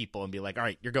like and people and be like, all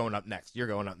right, you're going up next. You're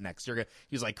going up next. He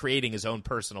was like creating his own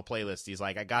personal playlist. He's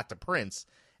like, I got to Prince,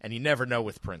 and you never know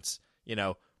with Prince. You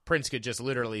know, Prince could just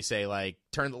literally say like,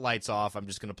 turn the lights off. I'm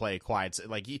just gonna play it quiet.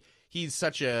 Like he's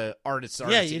such a artist.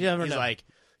 Yeah, you never He's know. like,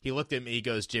 he looked at me. He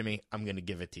goes, Jimmy, I'm gonna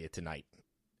give it to you tonight.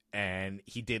 And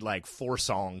he did like 4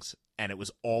 songs, and it was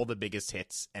all the biggest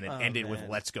hits, and it ended with man.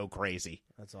 "Let's Go Crazy."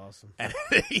 That's awesome. And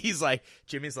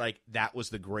Jimmy's like, that was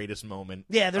the greatest moment.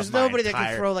 Yeah, there's of my nobody that entire-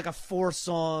 can throw like a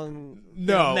 4-song.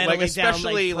 No, like medley down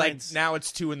especially like Prince. now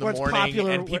it's 2 in the Where it's morning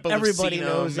popular, and people where have everybody seen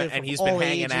knows him it and from he's been all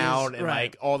hanging ages, out and right.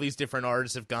 like all these different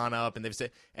artists have gone up and they've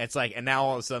said and it's like and now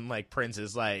all of a sudden like Prince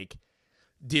is like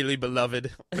dearly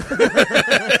beloved.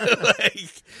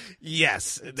 Like,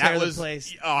 yes, that Tear the was.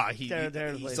 place. Oh, Tear the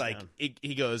place he's like, down.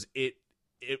 he goes, it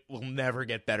will never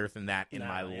get better than that in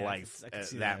my yeah, life. I can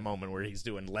see That that. moment where he's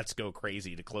doing "Let's Go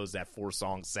Crazy" to close that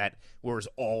 4-song set, where it's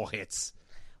all hits.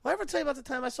 Will I ever tell you about the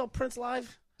time I saw Prince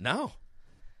live? No,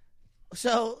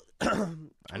 So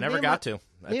I never got to.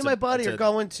 Me and my buddy are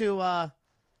going to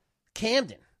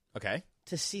Camden Okay.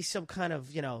 to see some kind of,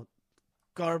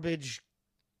 garbage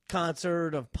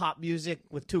concert of pop music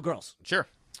with two girls. Sure.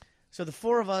 So the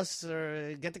four of us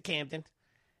get to Camden,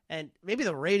 and maybe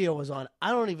the radio was on.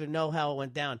 I don't even know how it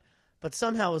went down, but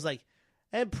somehow it was like,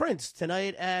 and Prince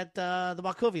tonight at the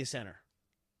Wachovia Center.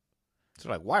 So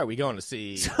like, why are we going to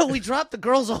see? So we dropped the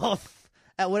girls off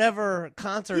at whatever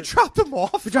concert. You dropped them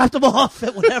off. We dropped them off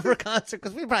at whatever concert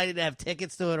because we probably didn't have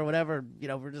tickets to it or whatever.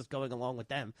 We're just going along with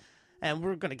them. And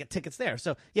we're going to get tickets there.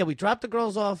 So, yeah, we dropped the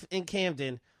girls off in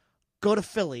Camden, go to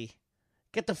Philly,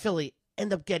 get to Philly,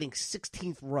 end up getting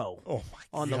 16th row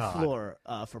on the floor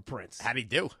for Prince. How'd he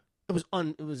do? It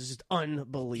was just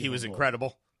unbelievable. He was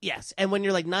incredible. Yes. And when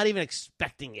you're, not even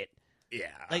expecting it. Yeah.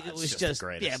 It it's was the just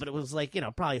greatest. yeah, but it was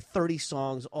probably 30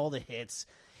 songs, all the hits.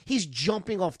 He's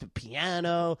jumping off the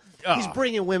piano. He's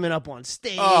bringing women up on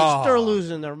stage. They're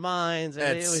losing their minds.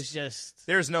 And it was just...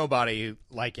 There's nobody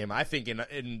like him. I think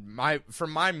for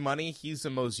my money, he's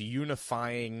the most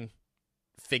unifying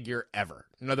figure ever.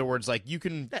 In other words, you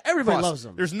can... Everybody loves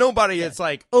him. There's nobody that's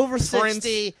over Prince,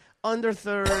 60, under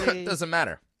 30. Doesn't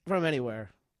matter. From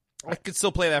anywhere. I could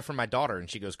still play that for my daughter, and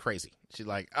she goes crazy. She's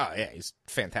like, oh, yeah, he's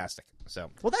fantastic. So,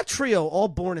 well, that trio, all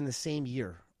born in the same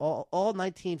year, all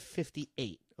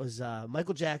 1958, was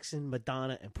Michael Jackson,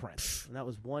 Madonna, and Prince. And that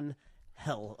was one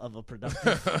hell of a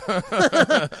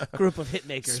productive group of hit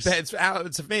makers.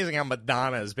 It's amazing how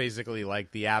Madonna is basically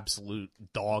the absolute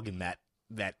dog in that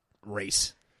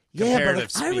race. Yeah,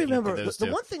 but I remember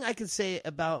the one thing I can say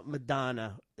about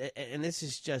Madonna, and this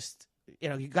is just,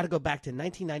 you got to go back to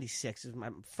 1996. It was my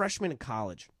freshman in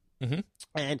college. Mm-hmm.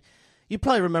 And you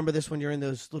probably remember this when you're in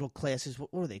those little classes.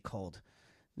 What were they called?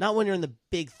 Not when you're in the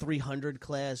big 300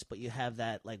 class, but you have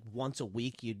that once a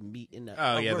week you'd meet in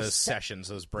those sessions,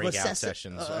 those breakout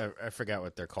sessions. I forgot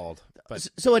what they're called. But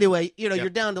so anyway, you're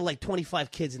down to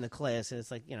 25 kids in the class, and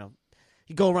it's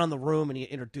you go around the room and you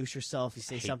introduce yourself, you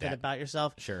say something about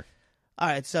yourself. Sure. All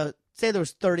right, so say there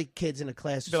was 30 kids in a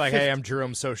class. Be like, hey, I'm Drew,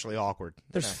 I'm socially awkward.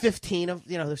 There's 15 of,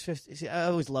 there's 50. See, I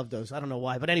always love those. I don't know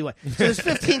why, but anyway. So there's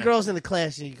 15 girls in the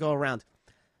class, and you go around.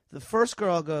 The first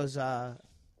girl goes,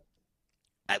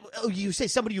 you say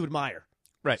somebody you admire.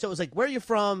 Right. So it was where are you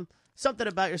from, something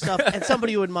about yourself, and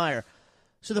somebody you admire.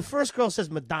 So the first girl says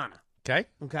Madonna. Okay.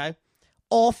 Okay.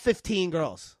 All 15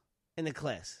 girls in the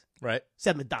class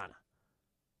said Madonna.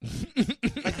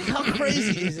 How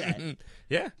crazy is that?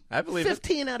 Yeah, I believe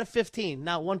 15 out of 15.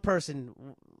 Not one person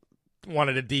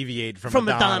wanted to deviate from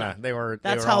Madonna.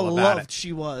 That's how loved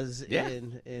she was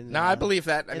in I believe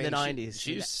that. In the 90s.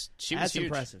 She was That's huge.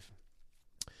 impressive.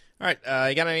 All right,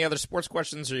 you got any other sports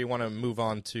questions, or you want to move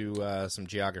on to some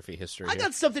geography history? I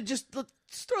got something. Just let's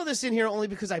throw this in here only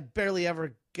because I barely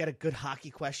ever get a good hockey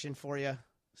question for you.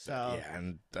 So yeah,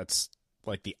 and that's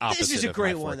the opposite. This is a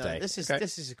great of my one, forte. though.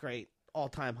 This is a great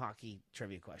all-time hockey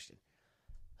trivia question.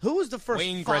 Who was the first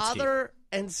Wayne Gretzky. father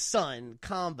and son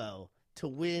combo to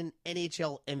win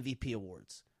NHL MVP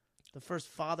awards? The first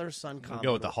father-son combo. We'll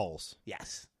go with the Hulls.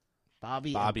 Yes.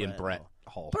 Bobby and Brett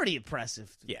Hull. Pretty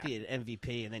impressive to Yeah. be an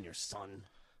MVP and then your son.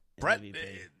 Brett,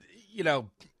 MVP.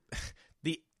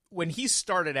 when he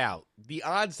started out, the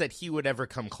odds that he would ever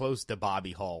come close to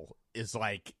Bobby Hull is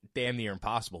damn near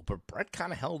impossible. But Brett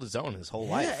kind of held his own his whole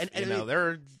life. And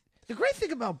they're. The great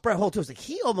thing about Brett Hull, too, is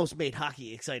he almost made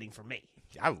hockey exciting for me.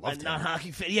 I loved him. Not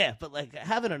hockey fan, yeah, but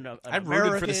having an I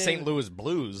rooted for the St. Louis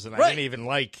Blues, and I didn't even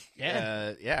Brett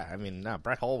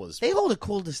Hull was. They hold a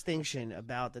cool distinction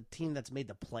about the team that's made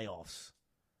the playoffs,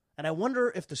 and I wonder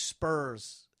if the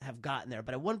Spurs have gotten there.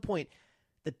 But at one point,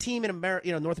 the team in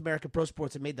North American pro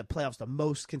sports that made the playoffs the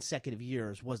most consecutive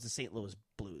years was the St. Louis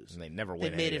Blues. And they never win. They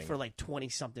made anything. it for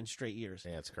 20-something straight years.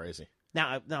 Yeah, it's crazy.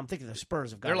 Now I'm thinking the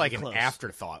Spurs have gotten They're close. an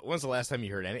afterthought. When's the last time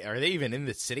you heard any? Are they even in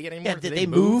the city anymore? Yeah, did they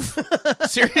move?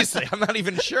 Seriously, I'm not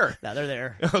even sure. No, they're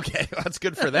there. Okay, well, that's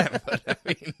good for them.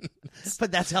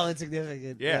 But that's how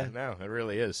insignificant. Yeah, no, it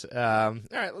really is. All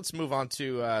right, let's move on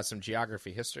to some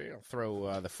geography history. I'll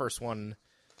throw the first one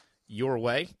your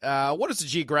way. What is the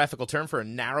geographical term for a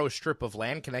narrow strip of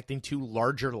land connecting two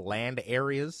larger land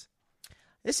areas?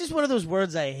 This is one of those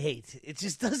words I hate. It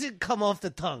just doesn't come off the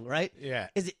tongue, right? Yeah.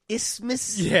 Is it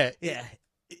isthmus? Yeah. Yeah.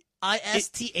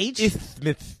 ISTH?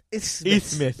 Isthmus.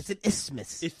 Isthmus. It's an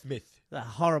isthmus. Isthmus. A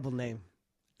horrible name.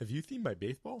 Have you seen my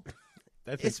baseball?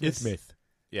 That's Isthmus. isthmus.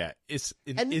 Yeah,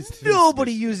 And isthmus.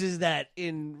 nobody uses that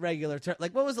in regular terms.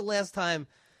 Like, when was the last time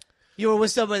you were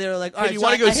with somebody? They were like, "All Hey, right, you so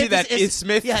want to go I see hit that this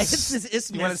isthmus? Yeah, I hit this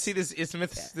isthmus. You want to see this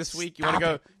isthmus this week? You Stop want to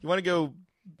go? it. You want to go?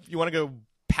 You want to go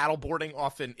paddleboarding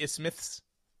off in isthmus?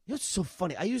 You know, it's so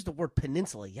funny. I used the word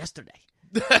peninsula yesterday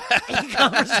in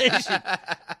conversation.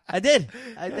 I did.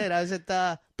 I was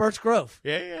at Birch Grove.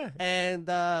 Yeah. And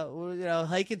we were,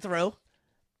 hiking through,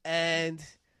 and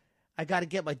I got to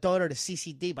get my daughter to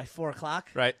CCD by 4:00.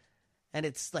 Right. And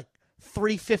it's like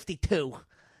 3:52,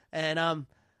 and I'm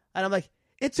like,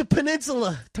 it's a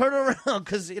peninsula. Turn around,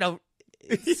 because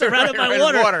it's surrounded by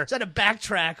water. So I had to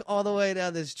backtrack all the way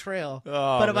down this trail.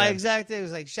 Oh, but my man. exact thing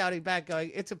was like shouting back,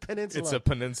 going, "It's a peninsula." It's a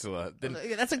peninsula.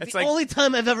 That's it's the only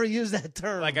time I've ever used that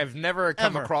term. Like, I've never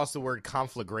come Ever. across the word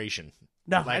conflagration.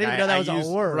 No, Like, I didn't even know that was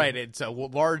a word. Right, it's a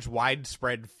large,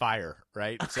 widespread fire,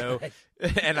 right? So,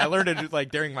 and I learned it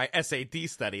like during my SAT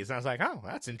studies, and I was like, oh,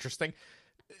 that's interesting.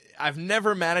 I've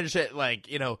never managed it, like,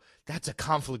 that's a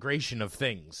conflagration of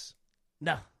things.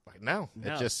 No. Like, no,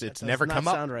 No, it's that does never not come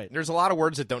up. sound right. There's a lot of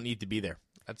words that don't need to be there.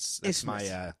 That's Isthmus.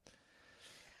 my.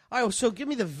 All right, so give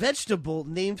me the vegetable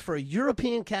named for a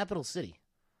European capital city.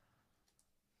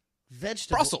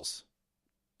 Vegetable. Brussels.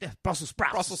 Yeah, Brussels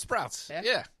sprouts. Brussels sprouts. Yeah?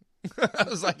 Yeah. I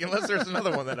was like, unless there's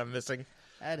another one that I'm missing.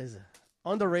 That is an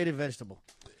underrated vegetable.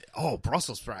 Oh,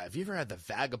 Brussels sprout. Have you ever had the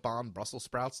vagabond Brussels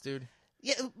sprouts, dude?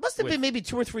 Yeah, it must have With- been maybe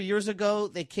 2 or 3 years ago.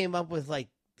 They came up with like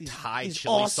these chili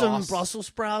awesome sauce. Brussels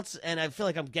sprouts, and I feel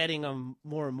like I'm getting them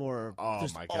more and more. Oh,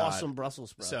 Just my God. awesome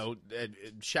Brussels sprouts. So,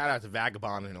 shout out to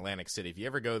Vagabond in Atlantic City. If you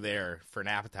ever go there for an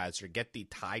appetizer, get the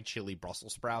Thai chili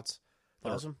Brussels sprouts.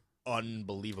 They're Awesome.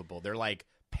 unbelievable. They're like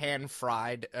pan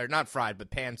fried, or not fried, but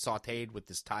pan sauteed with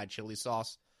this Thai chili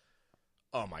sauce.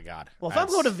 Oh my God! Well, if I'm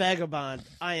going to Vagabond,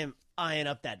 I am eyeing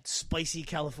up that spicy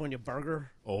California burger.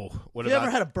 Oh, what Have you about?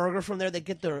 ever had a burger from there? They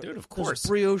get their Dude, of those course.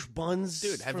 brioche buns.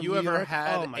 Dude, have from you New ever York.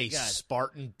 had Oh my a God.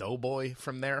 Spartan Doughboy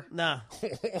from there? Nah.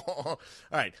 All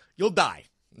right, you'll die.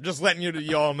 I'm just letting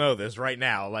you all know this right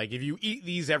now. Like, if you eat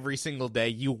these every single day,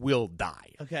 you will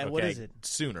die. Okay, what is it?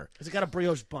 Sooner. Has it got a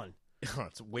brioche bun?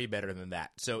 It's way better than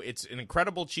that. So it's an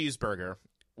incredible cheeseburger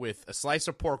with a slice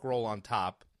of pork roll on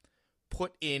top,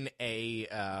 put in a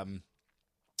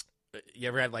you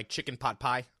ever had like chicken pot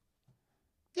pie?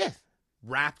 Yeah.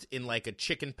 Wrapped in like a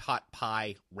chicken pot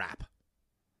pie wrap.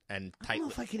 And I don't know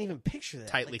if I can even picture that.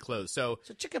 tightly Like, closed. So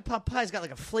chicken pot pie's got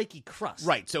like a flaky crust.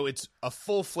 right, so it's a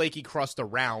full flaky crust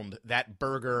around that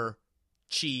burger,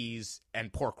 cheese,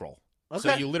 and pork roll. So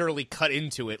Okay. you literally cut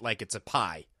into it like it's a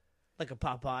pie. Like a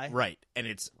pot pie. Right. And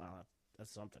Wow,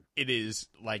 that's something. it is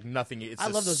like nothing. It's I a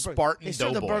love those burgers. Spartan They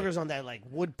serve the Doughboy. burgers on that like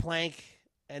wood plank,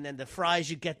 and then the fries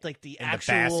you get like the In the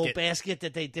actual basket. basket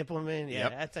that they dip them in. Yeah,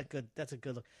 Yep. that's a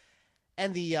good look.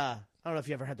 And the I don't know if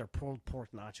you ever had their pulled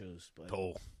pork nachos, but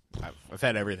Oh, I've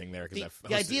had everything there because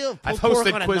The idea of I've pulled pork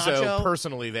hosted on a Quizzo nacho-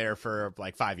 personally there for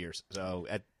like 5 years, so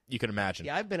you can imagine.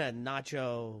 yeah, I've been a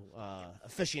nacho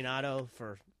aficionado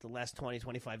for the last 20,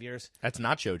 25 years. That's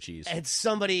nacho cheese. And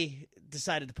somebody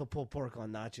decided to put pulled pork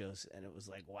on nachos, and it was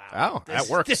like, wow. Oh, that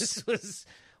works. This was,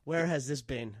 where has this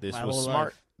been? This my was whole smart.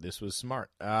 life? This was smart.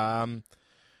 All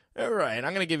right,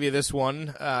 I'm going to give you this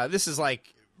one. This is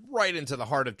like right into the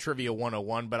heart of Trivia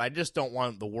 101, but I just don't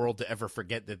want the world to ever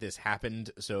forget that this happened.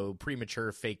 So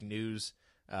premature fake news,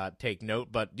 take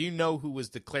note. But do you know who was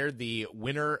declared the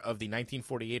winner of the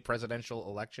 1948 presidential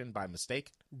election by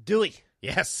mistake? Dewey.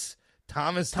 Yes,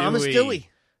 Thomas Dewey.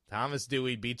 Thomas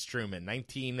Dewey beats Truman.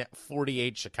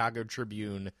 1948 Chicago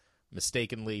Tribune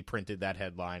mistakenly printed that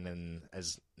headline and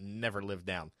has never lived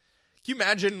down. Can you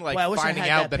imagine like Boy, I wish I finding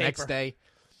had out that the next paper. day?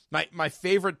 My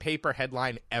favorite paper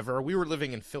headline ever. We were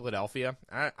living in Philadelphia.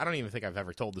 I don't even think I've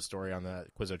ever told the story on the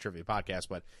Quizzo Trivia podcast,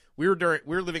 but we were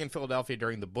living in Philadelphia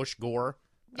during the Bush-Gore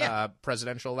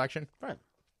presidential election. Right.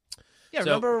 Yeah, So-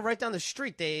 remember right down the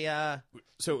street, they,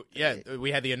 So yeah,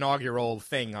 we had the inaugural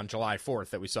thing on July 4th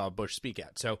that we saw Bush speak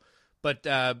at. So, but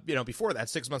before that,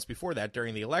 6 months before that,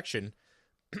 during the election,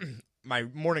 my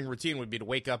morning routine would be to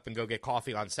wake up and go get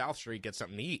coffee on South Street, get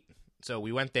something to eat. So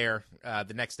we went there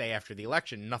the next day after the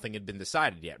election. Nothing had been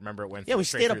decided yet. Remember, it went Yeah, we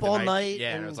straight stayed through up the all night. night Yeah,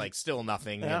 and and- it was like still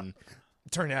nothing. Yeah. And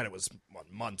it turned out it was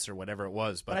months or whatever it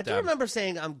was. but I But do remember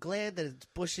saying, I'm glad that it's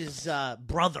Bush's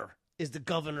brother is the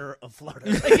governor of Florida.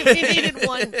 Like,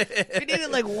 if you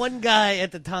needed like one guy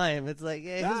at the time, it's like,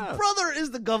 yeah, his brother is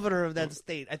the governor of that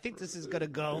state. I think this is going to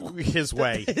go. his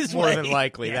way, His more way. than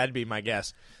likely. Yeah. That'd be my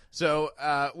guess. So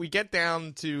we get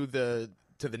down to the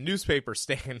newspaper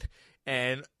stand,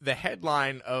 and the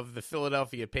headline of the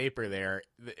Philadelphia paper there,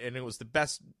 and it was the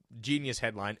best genius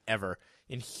headline ever.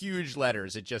 In huge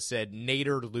letters, it just said,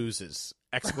 Nader loses, !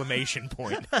 Those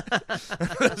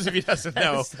of you doesn't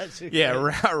know.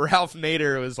 Ralph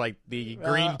Nader was like the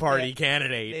Green Party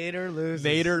candidate.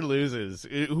 Nader loses.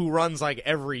 Who runs like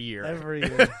every year.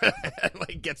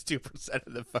 Like gets 2%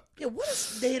 of the vote. Yeah, what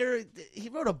is Nader? He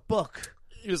wrote a book.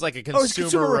 He was like a Consumer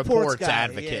Consumer Reports Reports guy.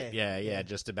 advocate. Yeah,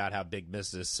 just about how big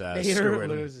business Nader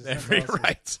loses. every Awesome.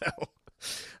 right. So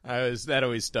that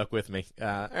always stuck with me.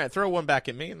 All right, throw one back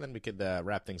at me, and then we could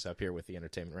wrap things up here with the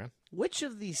entertainment round. Which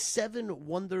of the 7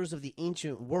 wonders of the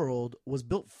ancient world was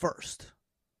built first?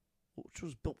 Which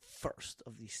was built first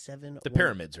of the 7? The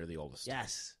pyramids are the oldest.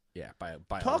 Yes. Yeah. By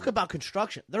Talk about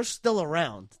construction. They're still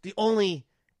around. The only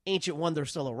ancient wonder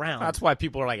still around. That's why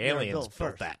people are like, They were aliens built built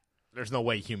first. that. There's no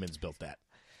way humans built that.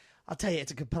 I'll tell you,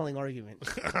 it's a compelling argument.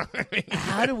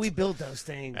 How do we build those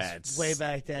things way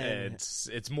back then?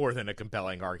 It's more than a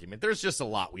compelling argument. There's just a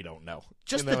lot we don't know.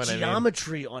 Just you know the what I mean?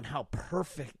 geometry on how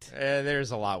perfect.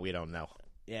 There's a lot we don't know.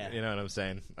 Yeah. You know what I'm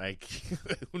saying? Like,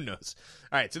 who knows?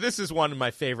 All right, so this is one of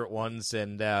my favorite ones,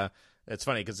 and it's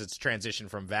funny because it's transitioned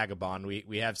from Vagabond.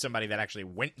 We have somebody that actually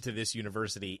went to this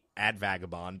university at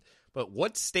Vagabond, but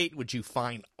what state would you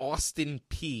find Austin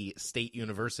P State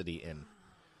University in?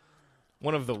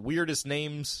 One of the weirdest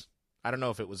names. I don't know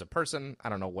if it was a person. I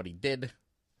don't know what he did.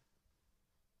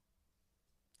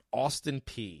 Austin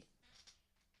P.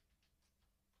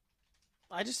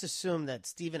 I just assume that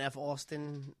Stephen F.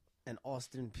 Austin and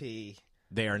Austin P.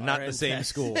 They are not in the same Texas.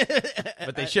 school.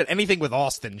 But they should. Anything with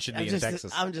Austin should be in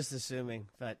Texas. I'm just assuming,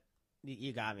 but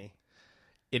you got me.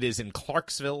 It is in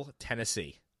Clarksville,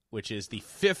 Tennessee, which is the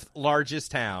 5th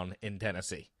largest town in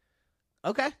Tennessee.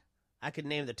 Okay. I could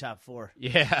name the top 4.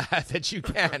 Yeah, that you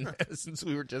can, since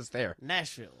we were just there.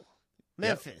 Nashville,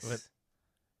 Memphis, Yep.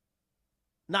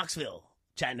 Knoxville,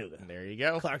 Chattanooga. There you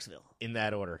go. Clarksville. In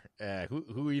that order.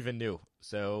 Who even knew?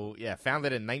 So, yeah,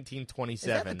 founded in Is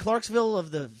 1927. that the Clarksville of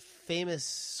the famous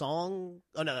song?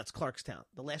 Oh, no, that's Clarkstown.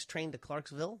 The Last Train to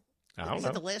Clarksville? I don't Is know.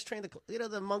 that the Last Train to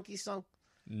the Monkey song?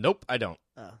 Nope, I don't.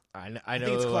 Oh. I think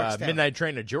it's know Clarkstown. Midnight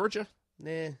Train to Georgia.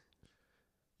 Nah.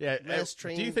 Yeah. Last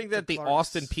Train do you think to that the Clarksville?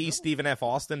 Austin P. Stephen F.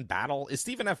 Austin battle is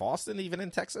Stephen F. Austin even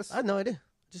in Texas? I had no idea.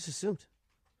 Just assumed.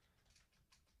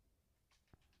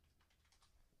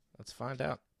 Let's find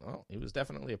out. Well, he was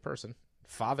definitely a person.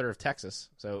 Father of Texas.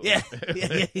 So Yeah.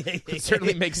 it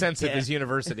certainly makes sense if Yeah. his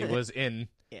university was in.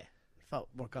 Yeah. Felt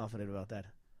more confident about that.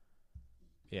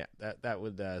 Yeah, that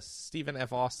would Stephen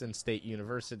F. Austin State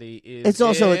University is It's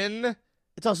also in.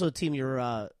 It's also a team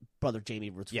your brother Jamie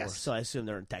roots Yes. for, so I assume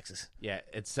they're in Texas. Yeah,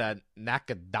 it's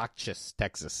Nacogdoches,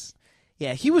 Texas.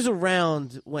 Yeah, he was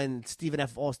around when Stephen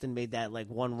F. Austin made that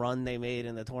one run they made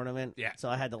in the tournament. Yeah. So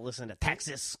I had to listen to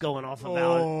Texas going off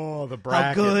about the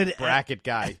how good bracket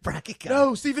guy. bracket guy.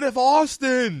 No, Stephen F.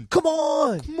 Austin. Come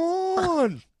on, Come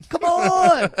on. come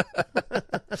on,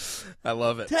 I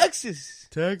love it. Texas.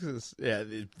 Texas. Yeah,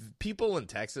 the people in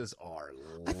Texas are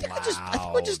loud. I think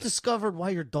I just discovered why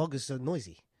your dog is so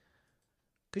noisy.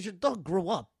 Because your dog grew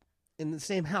up in the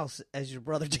same house as your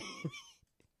brother Jamie.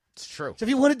 It's true. So if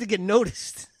you wanted to get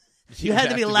noticed, you had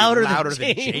to be louder than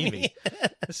Jamie.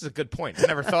 This is a good point. I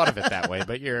never thought of it that way,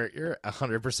 but you're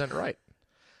 100% right.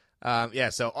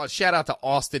 So shout out to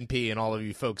Austin P. and all of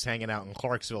you folks hanging out in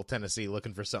Clarksville, Tennessee,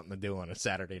 looking for something to do on a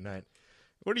Saturday night.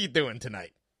 What are you doing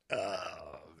tonight? In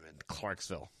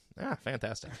Clarksville. Ah,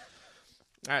 fantastic.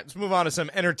 All right, let's move on to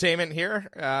some entertainment here.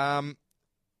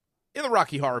 In the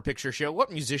Rocky Horror Picture Show,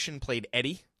 what musician played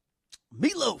Eddie?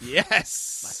 Meatloaf.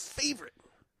 Yes. My favorite.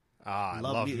 I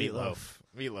love Meatloaf.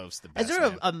 Meatloaf's the best. Is there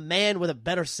man. a man with a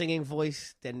better singing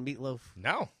voice than Meatloaf?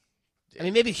 No. I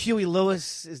mean, maybe Huey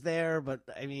Lewis is there, but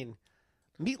I mean,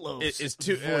 Meatloaf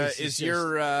is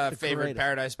your favorite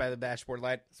Paradise by the Dashboard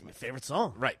Light? It's my favorite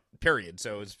song. Right. Period.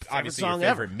 So it's obviously song your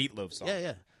favorite ever. Meatloaf song.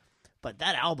 Yeah. But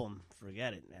that album,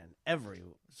 forget it, man. Every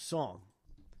song.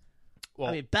 Well,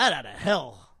 I mean, Bat Out of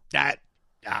Hell.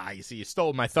 You see, you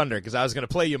stole my thunder because I was going to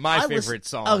play you my favorite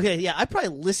song. Okay, yeah, I probably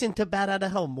listened to Bat Out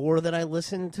of Hell more than I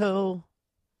listened to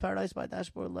Paradise by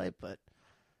Dashboard Light, but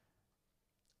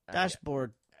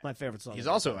Dashboard, my favorite song. He's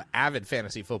also an avid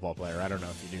fantasy football player. I don't know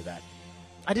if you knew that.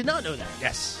 I did not know that.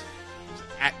 Yes.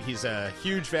 He's a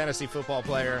huge fantasy football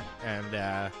player,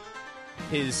 and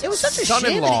his It was such a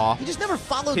son-in-law. shame. He just never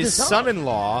followed His this up.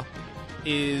 son-in-law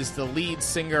is the lead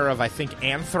singer of, I think,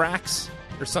 Anthrax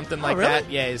or something like really? that.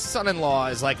 Yeah, his son-in-law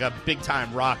is like a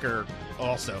big-time rocker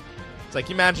also. It's like,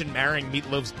 you imagine marrying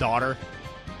Meatloaf's daughter.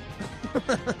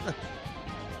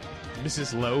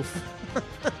 Mrs. Loaf.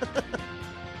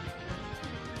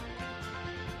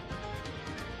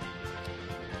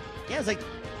 Yeah, it's like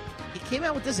he came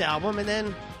out with this album, and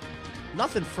then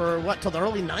nothing for what, till the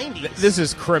early 90s. This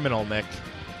is criminal, Nick.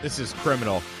 This is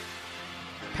criminal.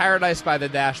 Paradise by the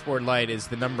Dashboard Light is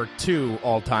the number 2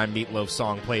 all-time Meatloaf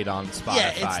song played on Spotify. Yeah,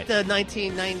 it's the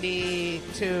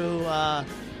 1992,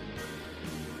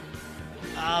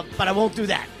 but I won't do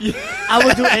that. I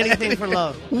will do anything for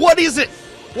love. What is it?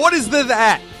 What is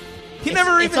that? He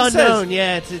never even says. It's says. unknown,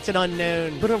 yeah, it's an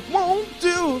unknown. But I won't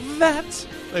do that.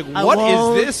 Like, I what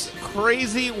won't. is this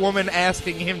crazy woman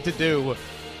asking him to do?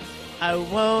 I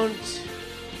won't.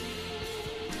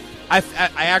 I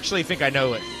actually think I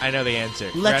know it. I know the answer.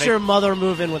 Let Ready? your mother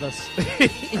move in with us.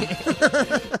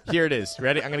 Here it is.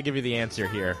 Ready? I'm going to give you the answer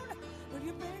here.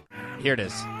 Here it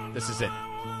is. This is it.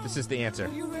 This is the answer.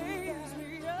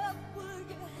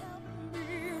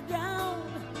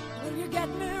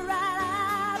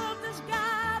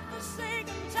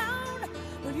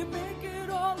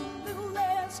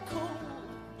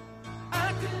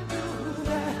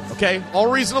 Okay,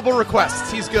 all reasonable requests.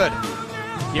 He's good.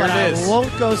 Here But it is. I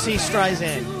won't go see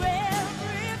Streisand.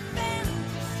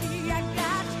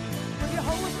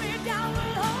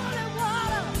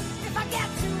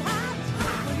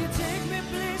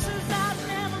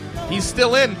 He's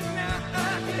still in.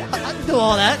 I can do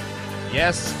all that.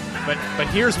 Yes, but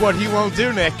here's what he won't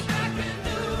do, Nick.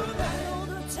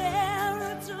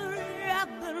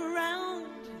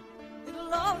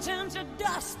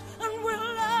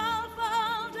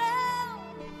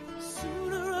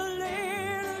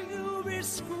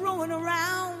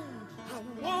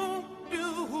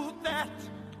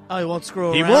 Oh, he won't screw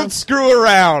around? He won't screw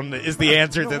around is the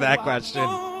answer to that question.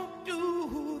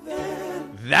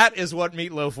 That is what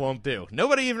Meatloaf won't do.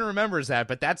 Nobody even remembers that,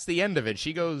 but that's the end of it.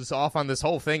 She goes off on this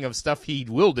whole thing of stuff he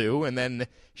will do, and then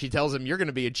she tells him, "You're going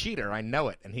to be a cheater. I know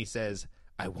it." And he says,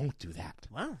 "I won't do that."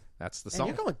 Wow. That's the And song.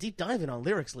 you're going deep diving on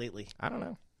lyrics lately. I don't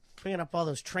know. Bringing up all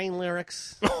those train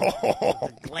lyrics,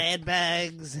 the glad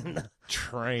bags, and the...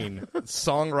 Train.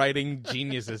 Songwriting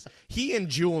geniuses. He and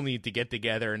Jewel need to get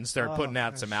together and start putting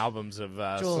out some albums of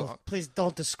Joel, please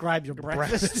don't describe your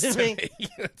breakfast to me.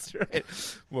 That's right.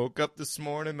 Woke up this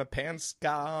morning, my pants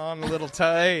got on a little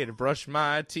tight. Brushed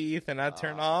my teeth, and I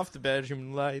turned off the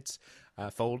bedroom lights.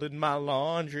 I folded my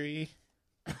laundry.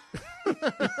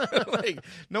 Like,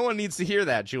 no one needs to hear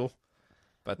that, Jewel.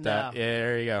 But No. yeah,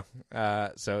 there you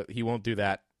go. So he won't do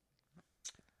that.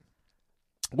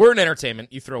 We're in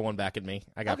entertainment. You throw one back at me.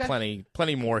 I got Okay.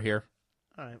 plenty more here.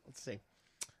 All right, let's see.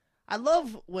 I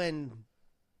love when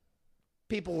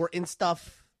people were in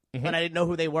stuff when I didn't know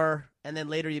who they were, and then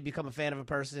later you become a fan of a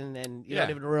person and you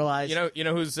don't even realize. You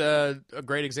know who's a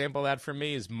great example of that for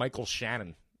me is Michael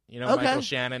Shannon. You know Michael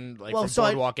Shannon, from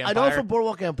Boardwalk Empire. I know him from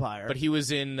Boardwalk Empire. But he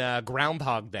was in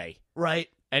Groundhog Day. Right.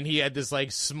 And he had this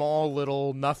like small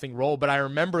little nothing role, but I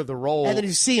remember the role. And then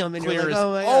you see him and you're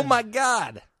like, oh my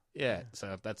God. Yeah,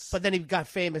 so that's. But then he got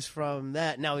famous from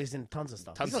that. Now he's in tons of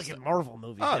stuff. He's like in Marvel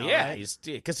movies. Oh now, yeah, right?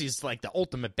 because he's like the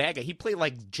ultimate bad guy. He played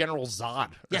like General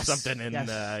Zod or something, and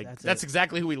that's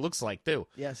exactly who he looks like too.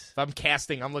 Yes. If I'm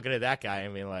casting, I'm looking at that guy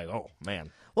and being like, oh man.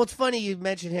 Well, it's funny you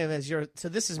mentioned him as your. So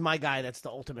this is my guy. That's the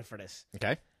ultimate for this.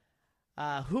 Okay.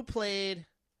 Who played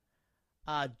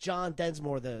John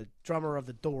Densmore, the drummer of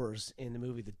the Doors, in the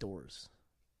movie The Doors?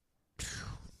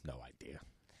 No idea.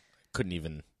 Couldn't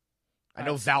even. I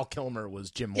know Val Kilmer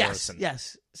was Jim Morrison.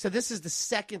 Yes. So this is the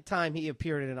second time he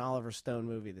appeared in an Oliver Stone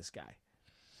movie, this guy.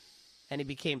 And he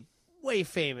became way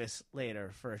famous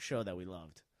later for a show that we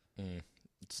loved.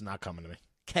 It's not coming to me.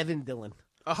 Kevin Dillon.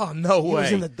 Oh, no way. He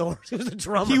was in The Doors. He was the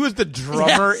drummer. He was the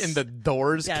drummer in The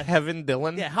Doors, Kevin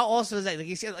Dillon? Yeah, how awesome is that? Like,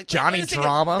 he's like Johnny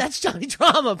Drama? That's Johnny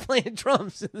Drama playing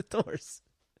drums in The Doors.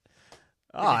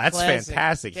 Oh, that's classic.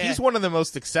 fantastic. Yeah. He's one of the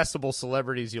most accessible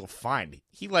celebrities you'll find.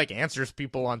 He, like, answers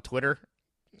people on Twitter.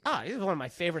 He's one of my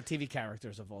favorite TV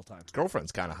characters of all time. His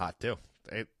girlfriend's kind of hot, too.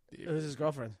 Who's his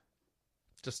girlfriend?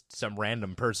 Just some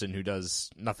random person who does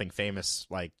nothing famous,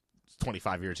 like,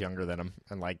 25 years younger than him.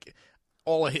 And, like,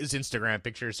 all of his Instagram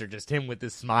pictures are just him with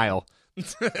his smile.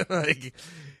 Like,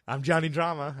 I'm Johnny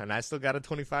Drama, and I still got a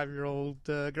 25-year-old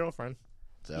girlfriend.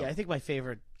 So. Yeah, I think my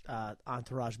favorite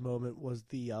Entourage moment was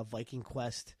the Viking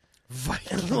Quest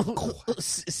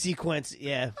sequence.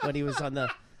 Yeah, when he was on the...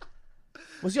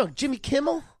 Was he on Jimmy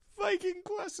Kimmel? Viking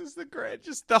Quest is the great.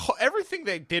 Just everything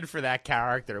they did for that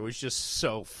character was just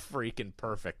so freaking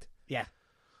perfect. Yeah.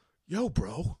 Yo,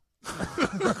 bro.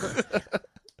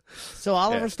 So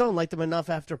Oliver Stone liked him enough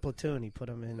after Platoon. He put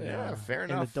him in. Fair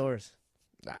in enough. The Doors.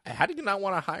 How did you not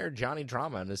want to hire Johnny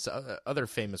Drama and his other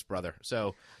famous brother?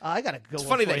 So I gotta go. It's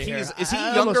funny that is he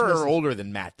I younger almost or older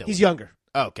than Matt Dillon? He's younger.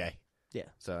 Oh, okay. Yeah.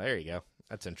 So there you go.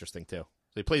 That's interesting too.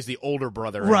 So he plays the older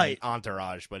brother Right. in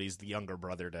Entourage, but he's the younger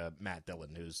brother to Matt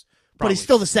Dillon, who's But he's probably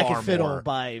still the second far fiddle more-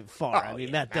 by far. Oh, I mean,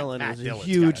 yeah, Matt Dillon Matt was a Dillon's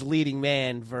huge got it. leading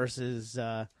man versus.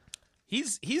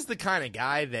 He's the kind of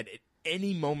guy that at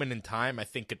any moment in time I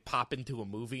think could pop into a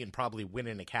movie and probably win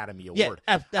an Academy Award.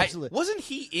 Absolutely. Wasn't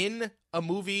he in a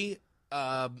movie,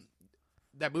 that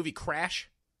movie Crash?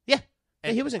 Yeah.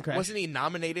 And he was in Crash. Wasn't he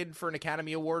nominated for an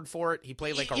Academy Award for it? He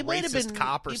played like a He might have racist been-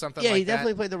 cop or something Yeah, like he that.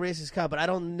 definitely played the racist cop, but I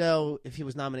don't know if he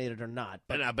was nominated or not.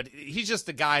 But he's just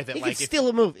the guy that He like could steal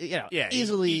a movie, Yeah,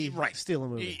 easily right. steal a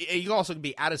movie. He also could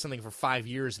be out of something for 5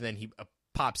 years, and then he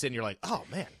pops in. You're like, oh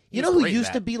man, he You was know who great in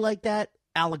used to that. be like that?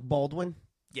 Alec Baldwin.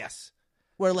 Yes,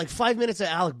 Where like 5 minutes of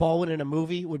Alec Baldwin in a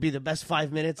movie would be the best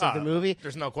 5 minutes of the movie.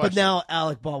 there's no question. But now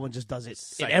Alec Baldwin just does it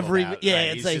in every. Psychopath, Yeah,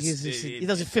 right? it's like He's he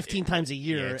does it 15 times a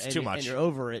year. Yeah, it's and, too much. and you're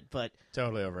over it. But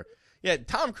Totally over. Yeah,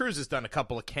 Tom Cruise has done a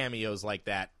couple of cameos like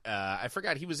that. I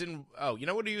forgot he was in. Oh, you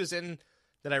know what he was in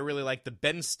that I really like? The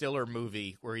Ben Stiller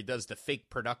movie where he does the fake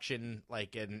production,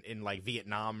 like in like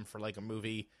Vietnam for like a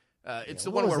movie. It's the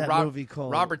what one was where that movie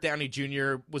called? Robert Downey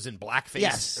Jr. was in blackface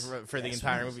Yes. for the Yes,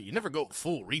 entire it was. movie. You never go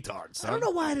full retard, son. I don't know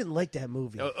why I didn't like that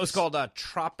movie. It was called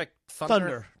Tropic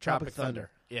Thunder. Tropic Thunder.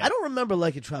 Yeah. I don't remember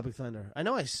liking Tropic Thunder. I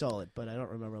know I saw it, but I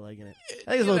don't remember liking it. I think it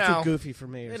was a You little know, too goofy for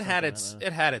me. Or It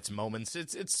something. had its moments.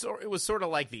 It was sort of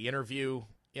like The Interview,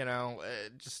 you know,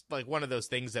 just like one of those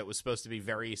things that was supposed to be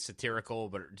very satirical,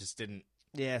 but it just didn't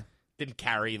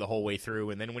carry the whole way through.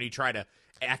 And then when you try to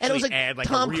And actually it was like add like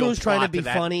Tom a real Cruise trying to plot be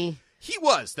that, funny. he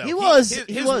was though. He was. His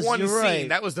He was. one You're scene right.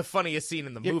 that was the funniest scene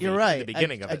in the movie. You're right. In the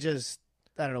beginning of it.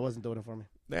 I don't know. It wasn't doing it for me.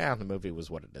 Yeah, the movie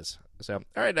was what it is. So,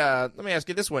 all right, let me ask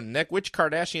you this one, Nick. Which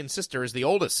Kardashian sister is the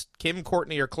oldest? Kim,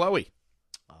 Kourtney, or Khloe?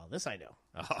 Oh, this I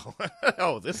know.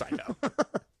 Oh, this I know.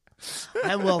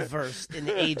 I'm well versed in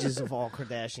the ages of all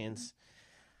Kardashians.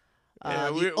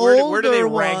 The Where do they older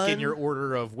rank in one- your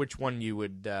order of which one you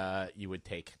would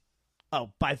take? Oh,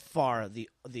 by far the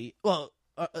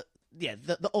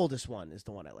oldest one is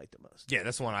the one I like the most. Yeah,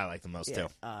 that's the one I like the most Yeah,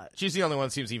 too. She's the only one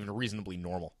that seems even reasonably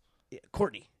normal. Yeah,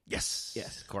 Kourtney. Yes,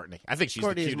 Yes. Kourtney. I think she's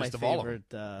Kourtney the is my cutest of all of them.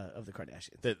 favorite of the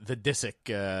Kardashians. The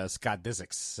Disick, Scott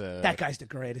Disick's. That guy's the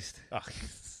greatest. Oh.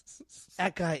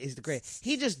 That guy is the greatest.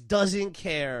 He just doesn't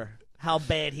care how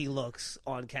bad he looks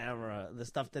on camera. The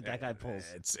stuff that guy pulls.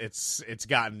 It's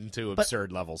gotten to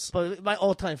absurd levels. But my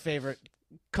all-time favorite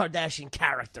Kardashian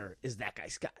character is that guy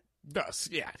Scott. Yes,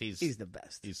 yeah, He's the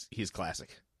best. He's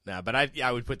classic. No, but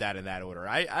I would put that in that order.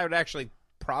 I would actually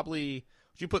probably.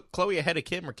 Would you put Khloe ahead of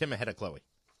Kim or Kim ahead of Khloe?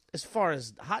 As far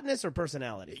as hotness or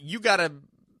personality? You gotta.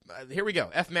 Here we go.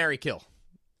 F, marry, kill.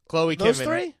 Khloe, Those Kim,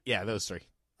 three? And, yeah, those three.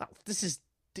 Oh, this is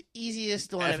the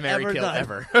easiest one F, I've marry, ever kill done.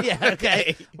 ever. Yeah, okay.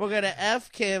 Okay. We're going to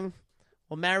F Kim,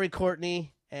 we'll marry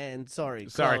Courtney, and sorry,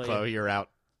 Chloe, you're out.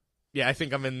 Yeah, I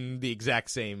think I'm in the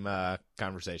exact same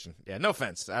conversation. Yeah, no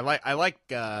offense. I like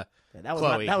that was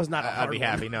Chloe. Not, that was not a I'll hard be one.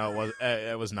 happy. No,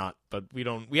 it was not. But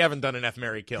we haven't done an F,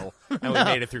 marry, kill, and we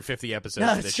made it through 50 episodes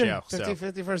No, of it's this true. show.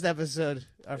 51st episode,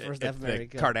 our first F the Mary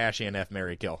Kill. Kardashian F,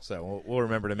 marry, kill. So we'll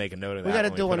remember to make a note of that. We got to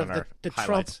when do put one on of our the Trump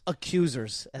highlights.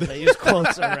 accusers, as I use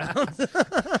quotes around.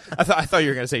 I thought you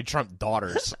were going to say Trump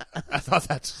daughters. I thought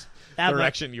that's That the might-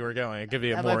 direction you were going. It could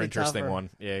be a that might more be interesting tougher. one.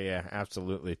 Yeah,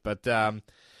 absolutely. But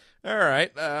all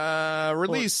right,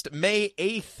 released May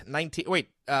 8th, 19. Wait,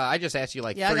 I just asked you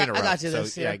like Yeah, I three got- in a row. I got you So,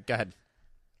 this, yeah, yeah. go ahead.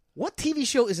 What TV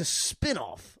show is a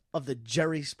spin-off of the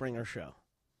Jerry Springer Show?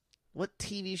 What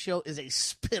TV show is a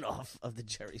spin-off of the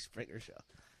Jerry Springer Show?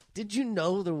 Did you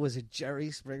know there was a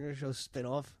Jerry Springer Show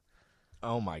spin-off?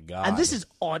 Oh my God! And this is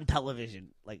on television,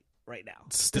 like right now.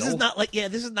 Still? This is not like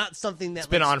this is not something that's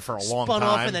been on for a long spun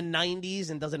off time. in the '90s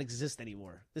and doesn't exist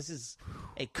anymore. This is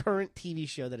a current TV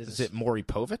show that is. Is it Maury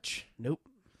Povich? Nope.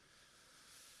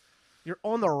 You're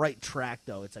on the right track,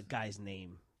 though. It's a guy's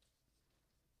name.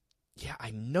 Yeah,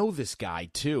 I know this guy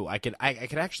too. I could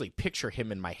actually picture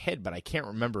him in my head, but I can't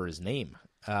remember his name.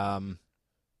 Do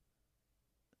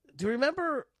you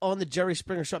remember on the Jerry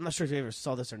Springer Show? I'm not sure if you ever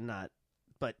saw this or not,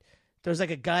 but there's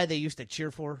like a guy they used to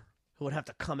cheer for who would have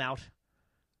to come out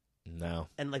No.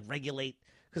 and like regulate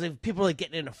because people are like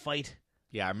getting in a fight.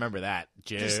 Yeah, I remember that.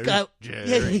 This Jerry, guy,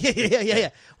 Jerry. yeah.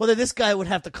 Well, then this guy would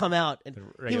have to come out, and he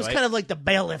was Regulate? kind of like the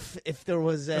bailiff if there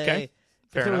was a Okay.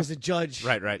 Fair if there enough. was a judge.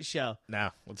 Right. Show. No,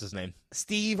 what's his name?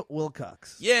 Steve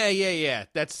Wilcox. Yeah.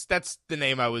 That's the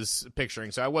name I was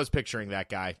picturing. So I was picturing that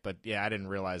guy, but yeah, I didn't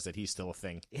realize that he's still a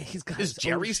thing. Yeah, he's got Is his own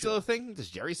Jerry still show. a thing? Does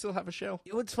Jerry still have a show?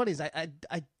 What's funny is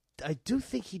I do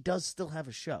think he does still have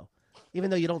a show, even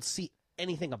though you don't see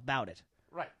anything about it.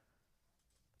 Right.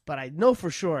 But I know for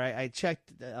sure. I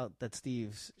checked out that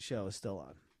Steve's show is still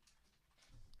on.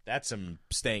 That's some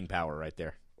staying power right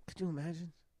there. Could you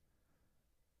imagine?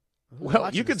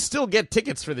 Well, you could still get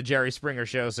tickets for the Jerry Springer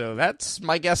show, so that's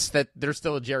my guess that there's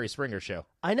still a Jerry Springer show.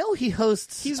 I know he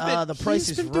hosts The Price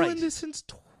is Right. He's been doing this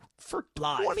for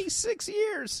 26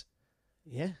 years.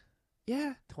 Yeah.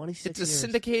 Yeah. 26 It's a years.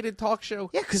 syndicated talk show.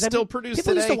 Yeah, because still produced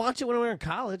people today. used to watch it when we were in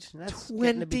college. And that's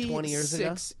getting to be 20 years ago.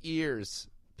 26 years.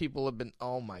 People have been,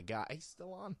 oh my God. He's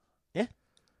still on. Yeah.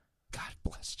 God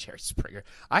bless Jerry Springer.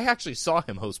 I actually saw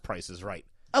him host Price is Right.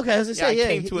 Okay, I was going to say, I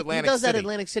came to Atlantic he does City. that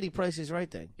Atlantic City Price is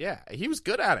Right thing. Yeah, he was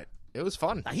good at it. It was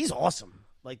fun. He's awesome.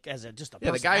 Like, as just a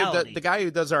Yeah, personality. the guy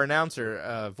who does our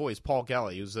announcer voice, Paul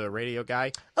Kelly, who's a radio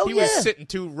guy. Oh, he was sitting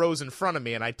 2 rows in front of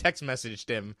me, and I text messaged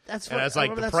him. And I was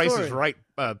like, "The price is right.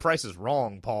 Price is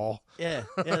wrong, Paul." Yeah,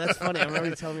 that's funny. I remember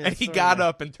you telling me that And he story, got man.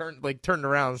 up and turned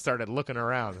around and started looking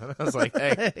around. And I was like,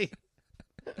 "Hey."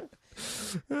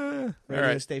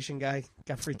 Radio station guy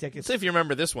got free tickets. See if you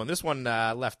remember this one. This one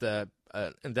left an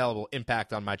indelible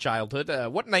impact on my childhood.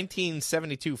 What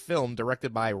 1972 film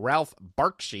directed by Ralph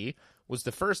Bakshi was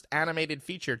the first animated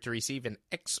feature to receive an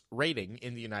X rating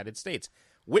in the United States?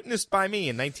 Witnessed by me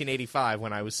in 1985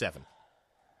 when I was 7.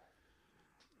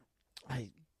 I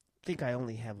think I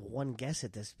only have one guess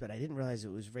at this, but I didn't realize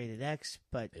it was rated X.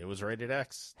 But It was rated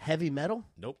X. heavy metal?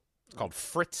 Nope. It's called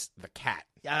Fritz the Cat.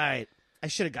 All right. I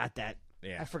should have got that.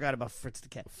 Yeah. I forgot about Fritz the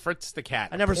Cat. Fritz the Cat.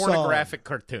 I never saw it. Pornographic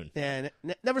cartoon. Yeah,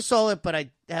 never saw it, but I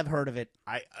have heard of it.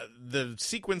 The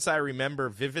sequence I remember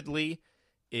vividly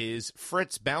is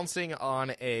Fritz bouncing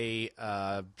on a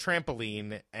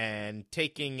trampoline and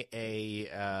taking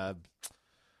a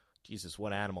Jesus,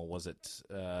 what animal was it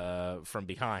from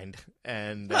behind?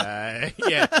 And they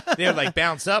would like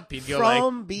bounce up. He'd go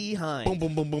from behind. Boom,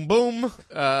 boom, boom, boom,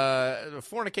 boom.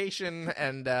 Fornication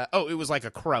and it was like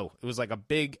a crow. It was like a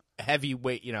big,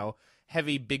 heavyweight,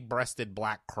 heavy, big-breasted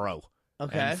black crow.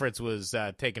 Okay. And Fritz was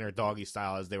taking her doggy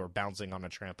style as they were bouncing on a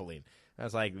trampoline. I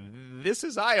was like, this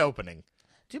is eye-opening.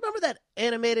 Do you remember that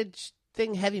animated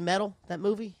thing, Heavy Metal? That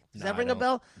movie? Does that ring a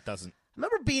bell? It doesn't. I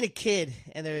remember being a kid,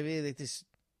 and there would be like this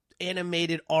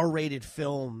animated R-rated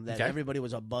film that Okay. everybody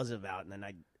was a buzz about, and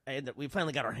then we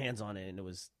finally got our hands on it, and it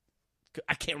was.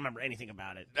 I can't remember anything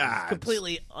about it. It was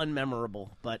completely unmemorable,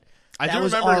 but I that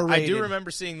was do R-rated.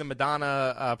 remember seeing the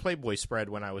Madonna Playboy spread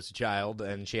when I was a child,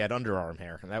 and she had underarm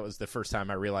hair, and that was the first time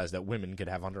I realized that women could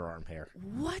have underarm hair.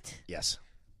 What? Yes.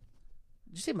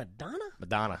 Did you say Madonna?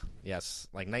 Madonna, yes,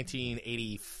 like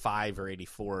 1985 or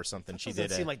 84 or something. She did.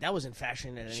 Doesn't seem like that was in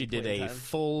fashion at any She point did in a time.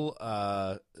 full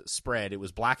spread. It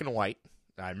was black and white.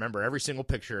 I remember every single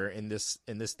picture in this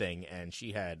thing, and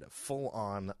she had full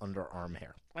on underarm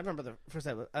hair. I remember the first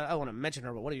time. I want to mention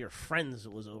her, but one of your friends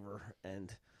was over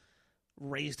and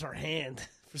raised her hand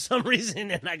for some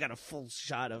reason, and I got a full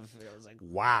shot of it. I was like,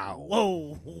 Wow!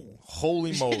 "Whoa,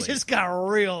 Holy moly!" It just got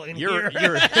real in You're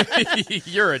here."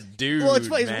 you're a dude. Well, it's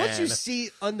funny. Man. Once you see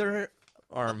under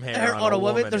arm hair on a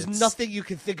woman, there's it's- nothing you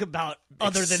can think about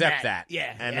other than Except that. that.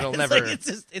 Yeah, And yeah. it'll It's never- like,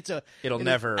 it is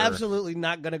never- absolutely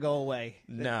not going to go away.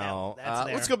 No. That's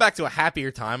there. Let's go back to a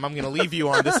happier time. I'm going to leave you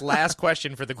on this last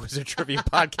question for the Quizzo Trivia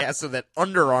Podcast so that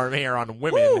underarm hair on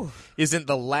women Woo. isn't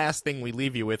the last thing we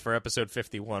leave you with for episode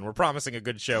 51. We're promising a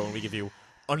good show when we give you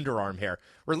underarm hair.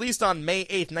 Released on May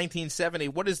 8th, 1970,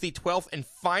 what is the 12th and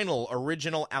final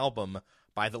original album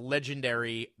by the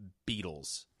legendary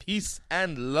Beatles? Peace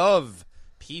and Love.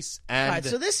 Peace and All right,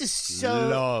 so this is so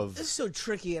love. This is so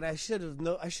tricky, and I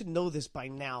should know this by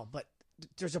now. But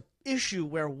there's a issue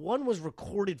where one was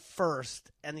recorded first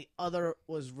and the other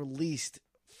was released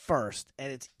first,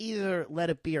 and it's either Let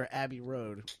It Be or Abbey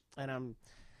Road. And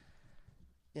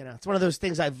it's one of those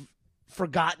things I've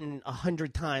forgotten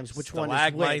 100 times which one is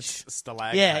Stalagmites, which.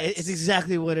 stalactites. Yeah, it's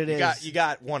exactly what it is. You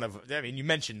got one of. I mean, you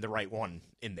mentioned the right one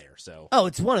in there. So Oh,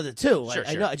 it's one of the two. Sure,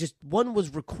 I sure. know. I just one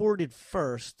was recorded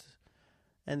first,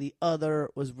 and the other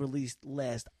was released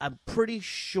last. I'm pretty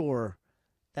sure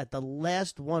that the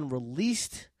last one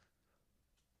released,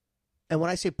 and when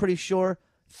I say pretty sure,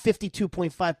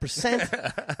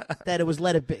 52.5% that it was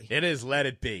Let It Be. it is Let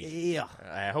It Be. Yeah.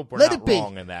 I hope we're Let not It Be.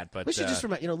 wrong in that, but We should just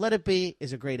remember, Let It Be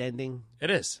is a great ending, it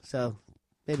is. so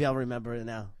maybe I'll remember it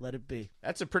now. Let It Be.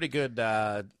 That's a pretty good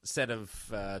set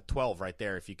of 12 right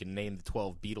there. If you can name the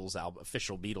 12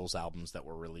 official Beatles albums that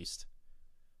were released,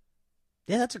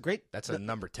 Yeah, that's a great. that's a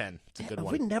number 10. It's a good Have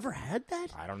one. we never had that?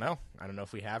 I don't know. I don't know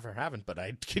if we have or haven't, but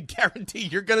I can guarantee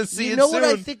you're going to see You it know soon. what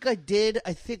I think I did?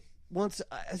 I think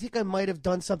I might have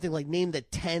done something like name the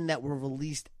 10 that were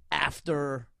released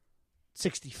after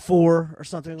 64 or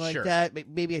something like Sure. that.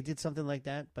 Maybe I did something like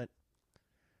that, but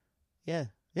yeah.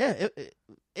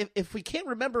 If we can't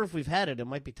remember if we've had it, it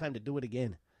might be time to do it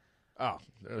again. Oh,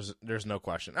 there's no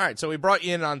question. All right, so we brought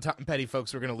you in on Tom Petty,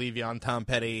 folks. We're going to leave you on Tom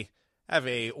Petty. Have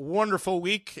a wonderful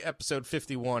week. Episode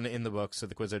 51 in the books of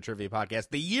the Quizzo Trivia Podcast.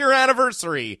 The year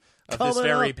anniversary of this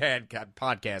very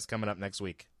podcast coming up next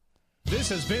week. This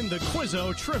has been the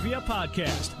Quizzo Trivia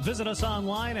Podcast. Visit us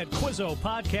online at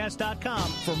QuizzoPodcast.com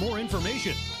for more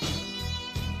information.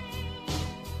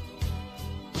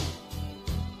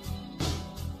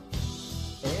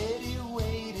 Eddie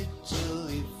waited till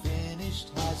he finished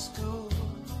high school.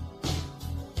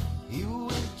 He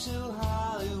went to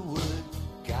Hollywood,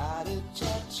 got a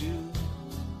tattoo.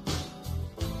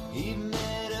 He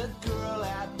met a girl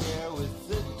out there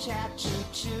with a tattoo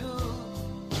too.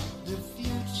 The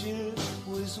future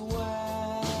was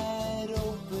wide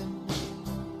open.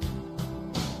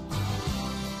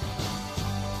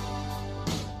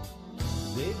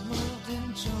 They moved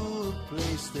into a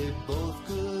place they both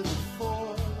could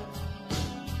afford.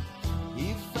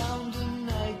 He found a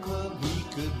nightclub he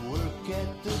could work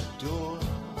at the door.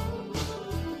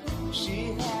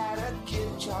 She had a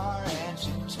guitar and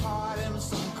she taught him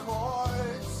some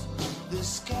chords. The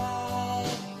sky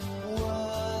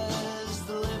was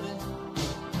the limit.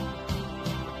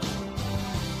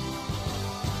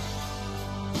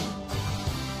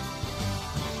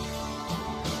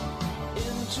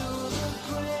 Into the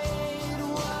great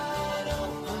wide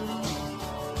open,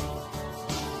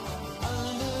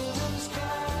 under the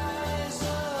skies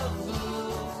of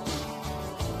blue,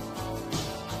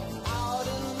 out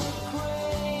in the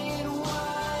great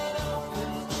wide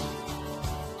open,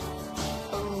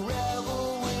 a rebel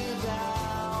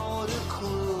without a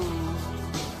clue.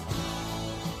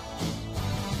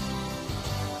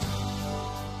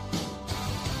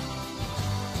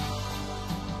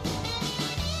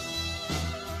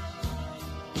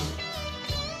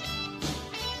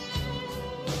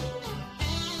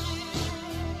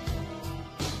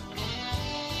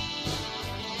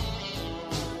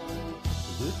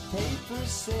 The paper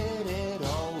said it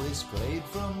always played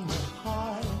from the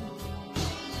heart.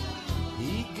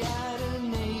 He got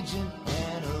an agent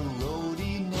and a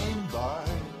roadie named Bart.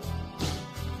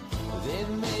 They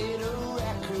made a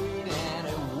record and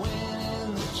it went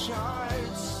in the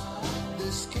charts.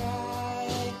 The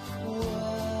sky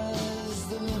was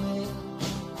the limit.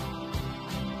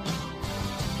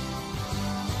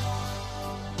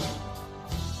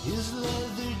 His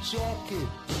leather jacket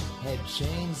had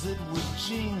chains that would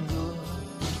jingle.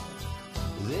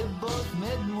 They both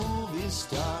met movie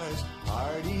stars,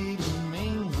 partied and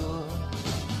mingled.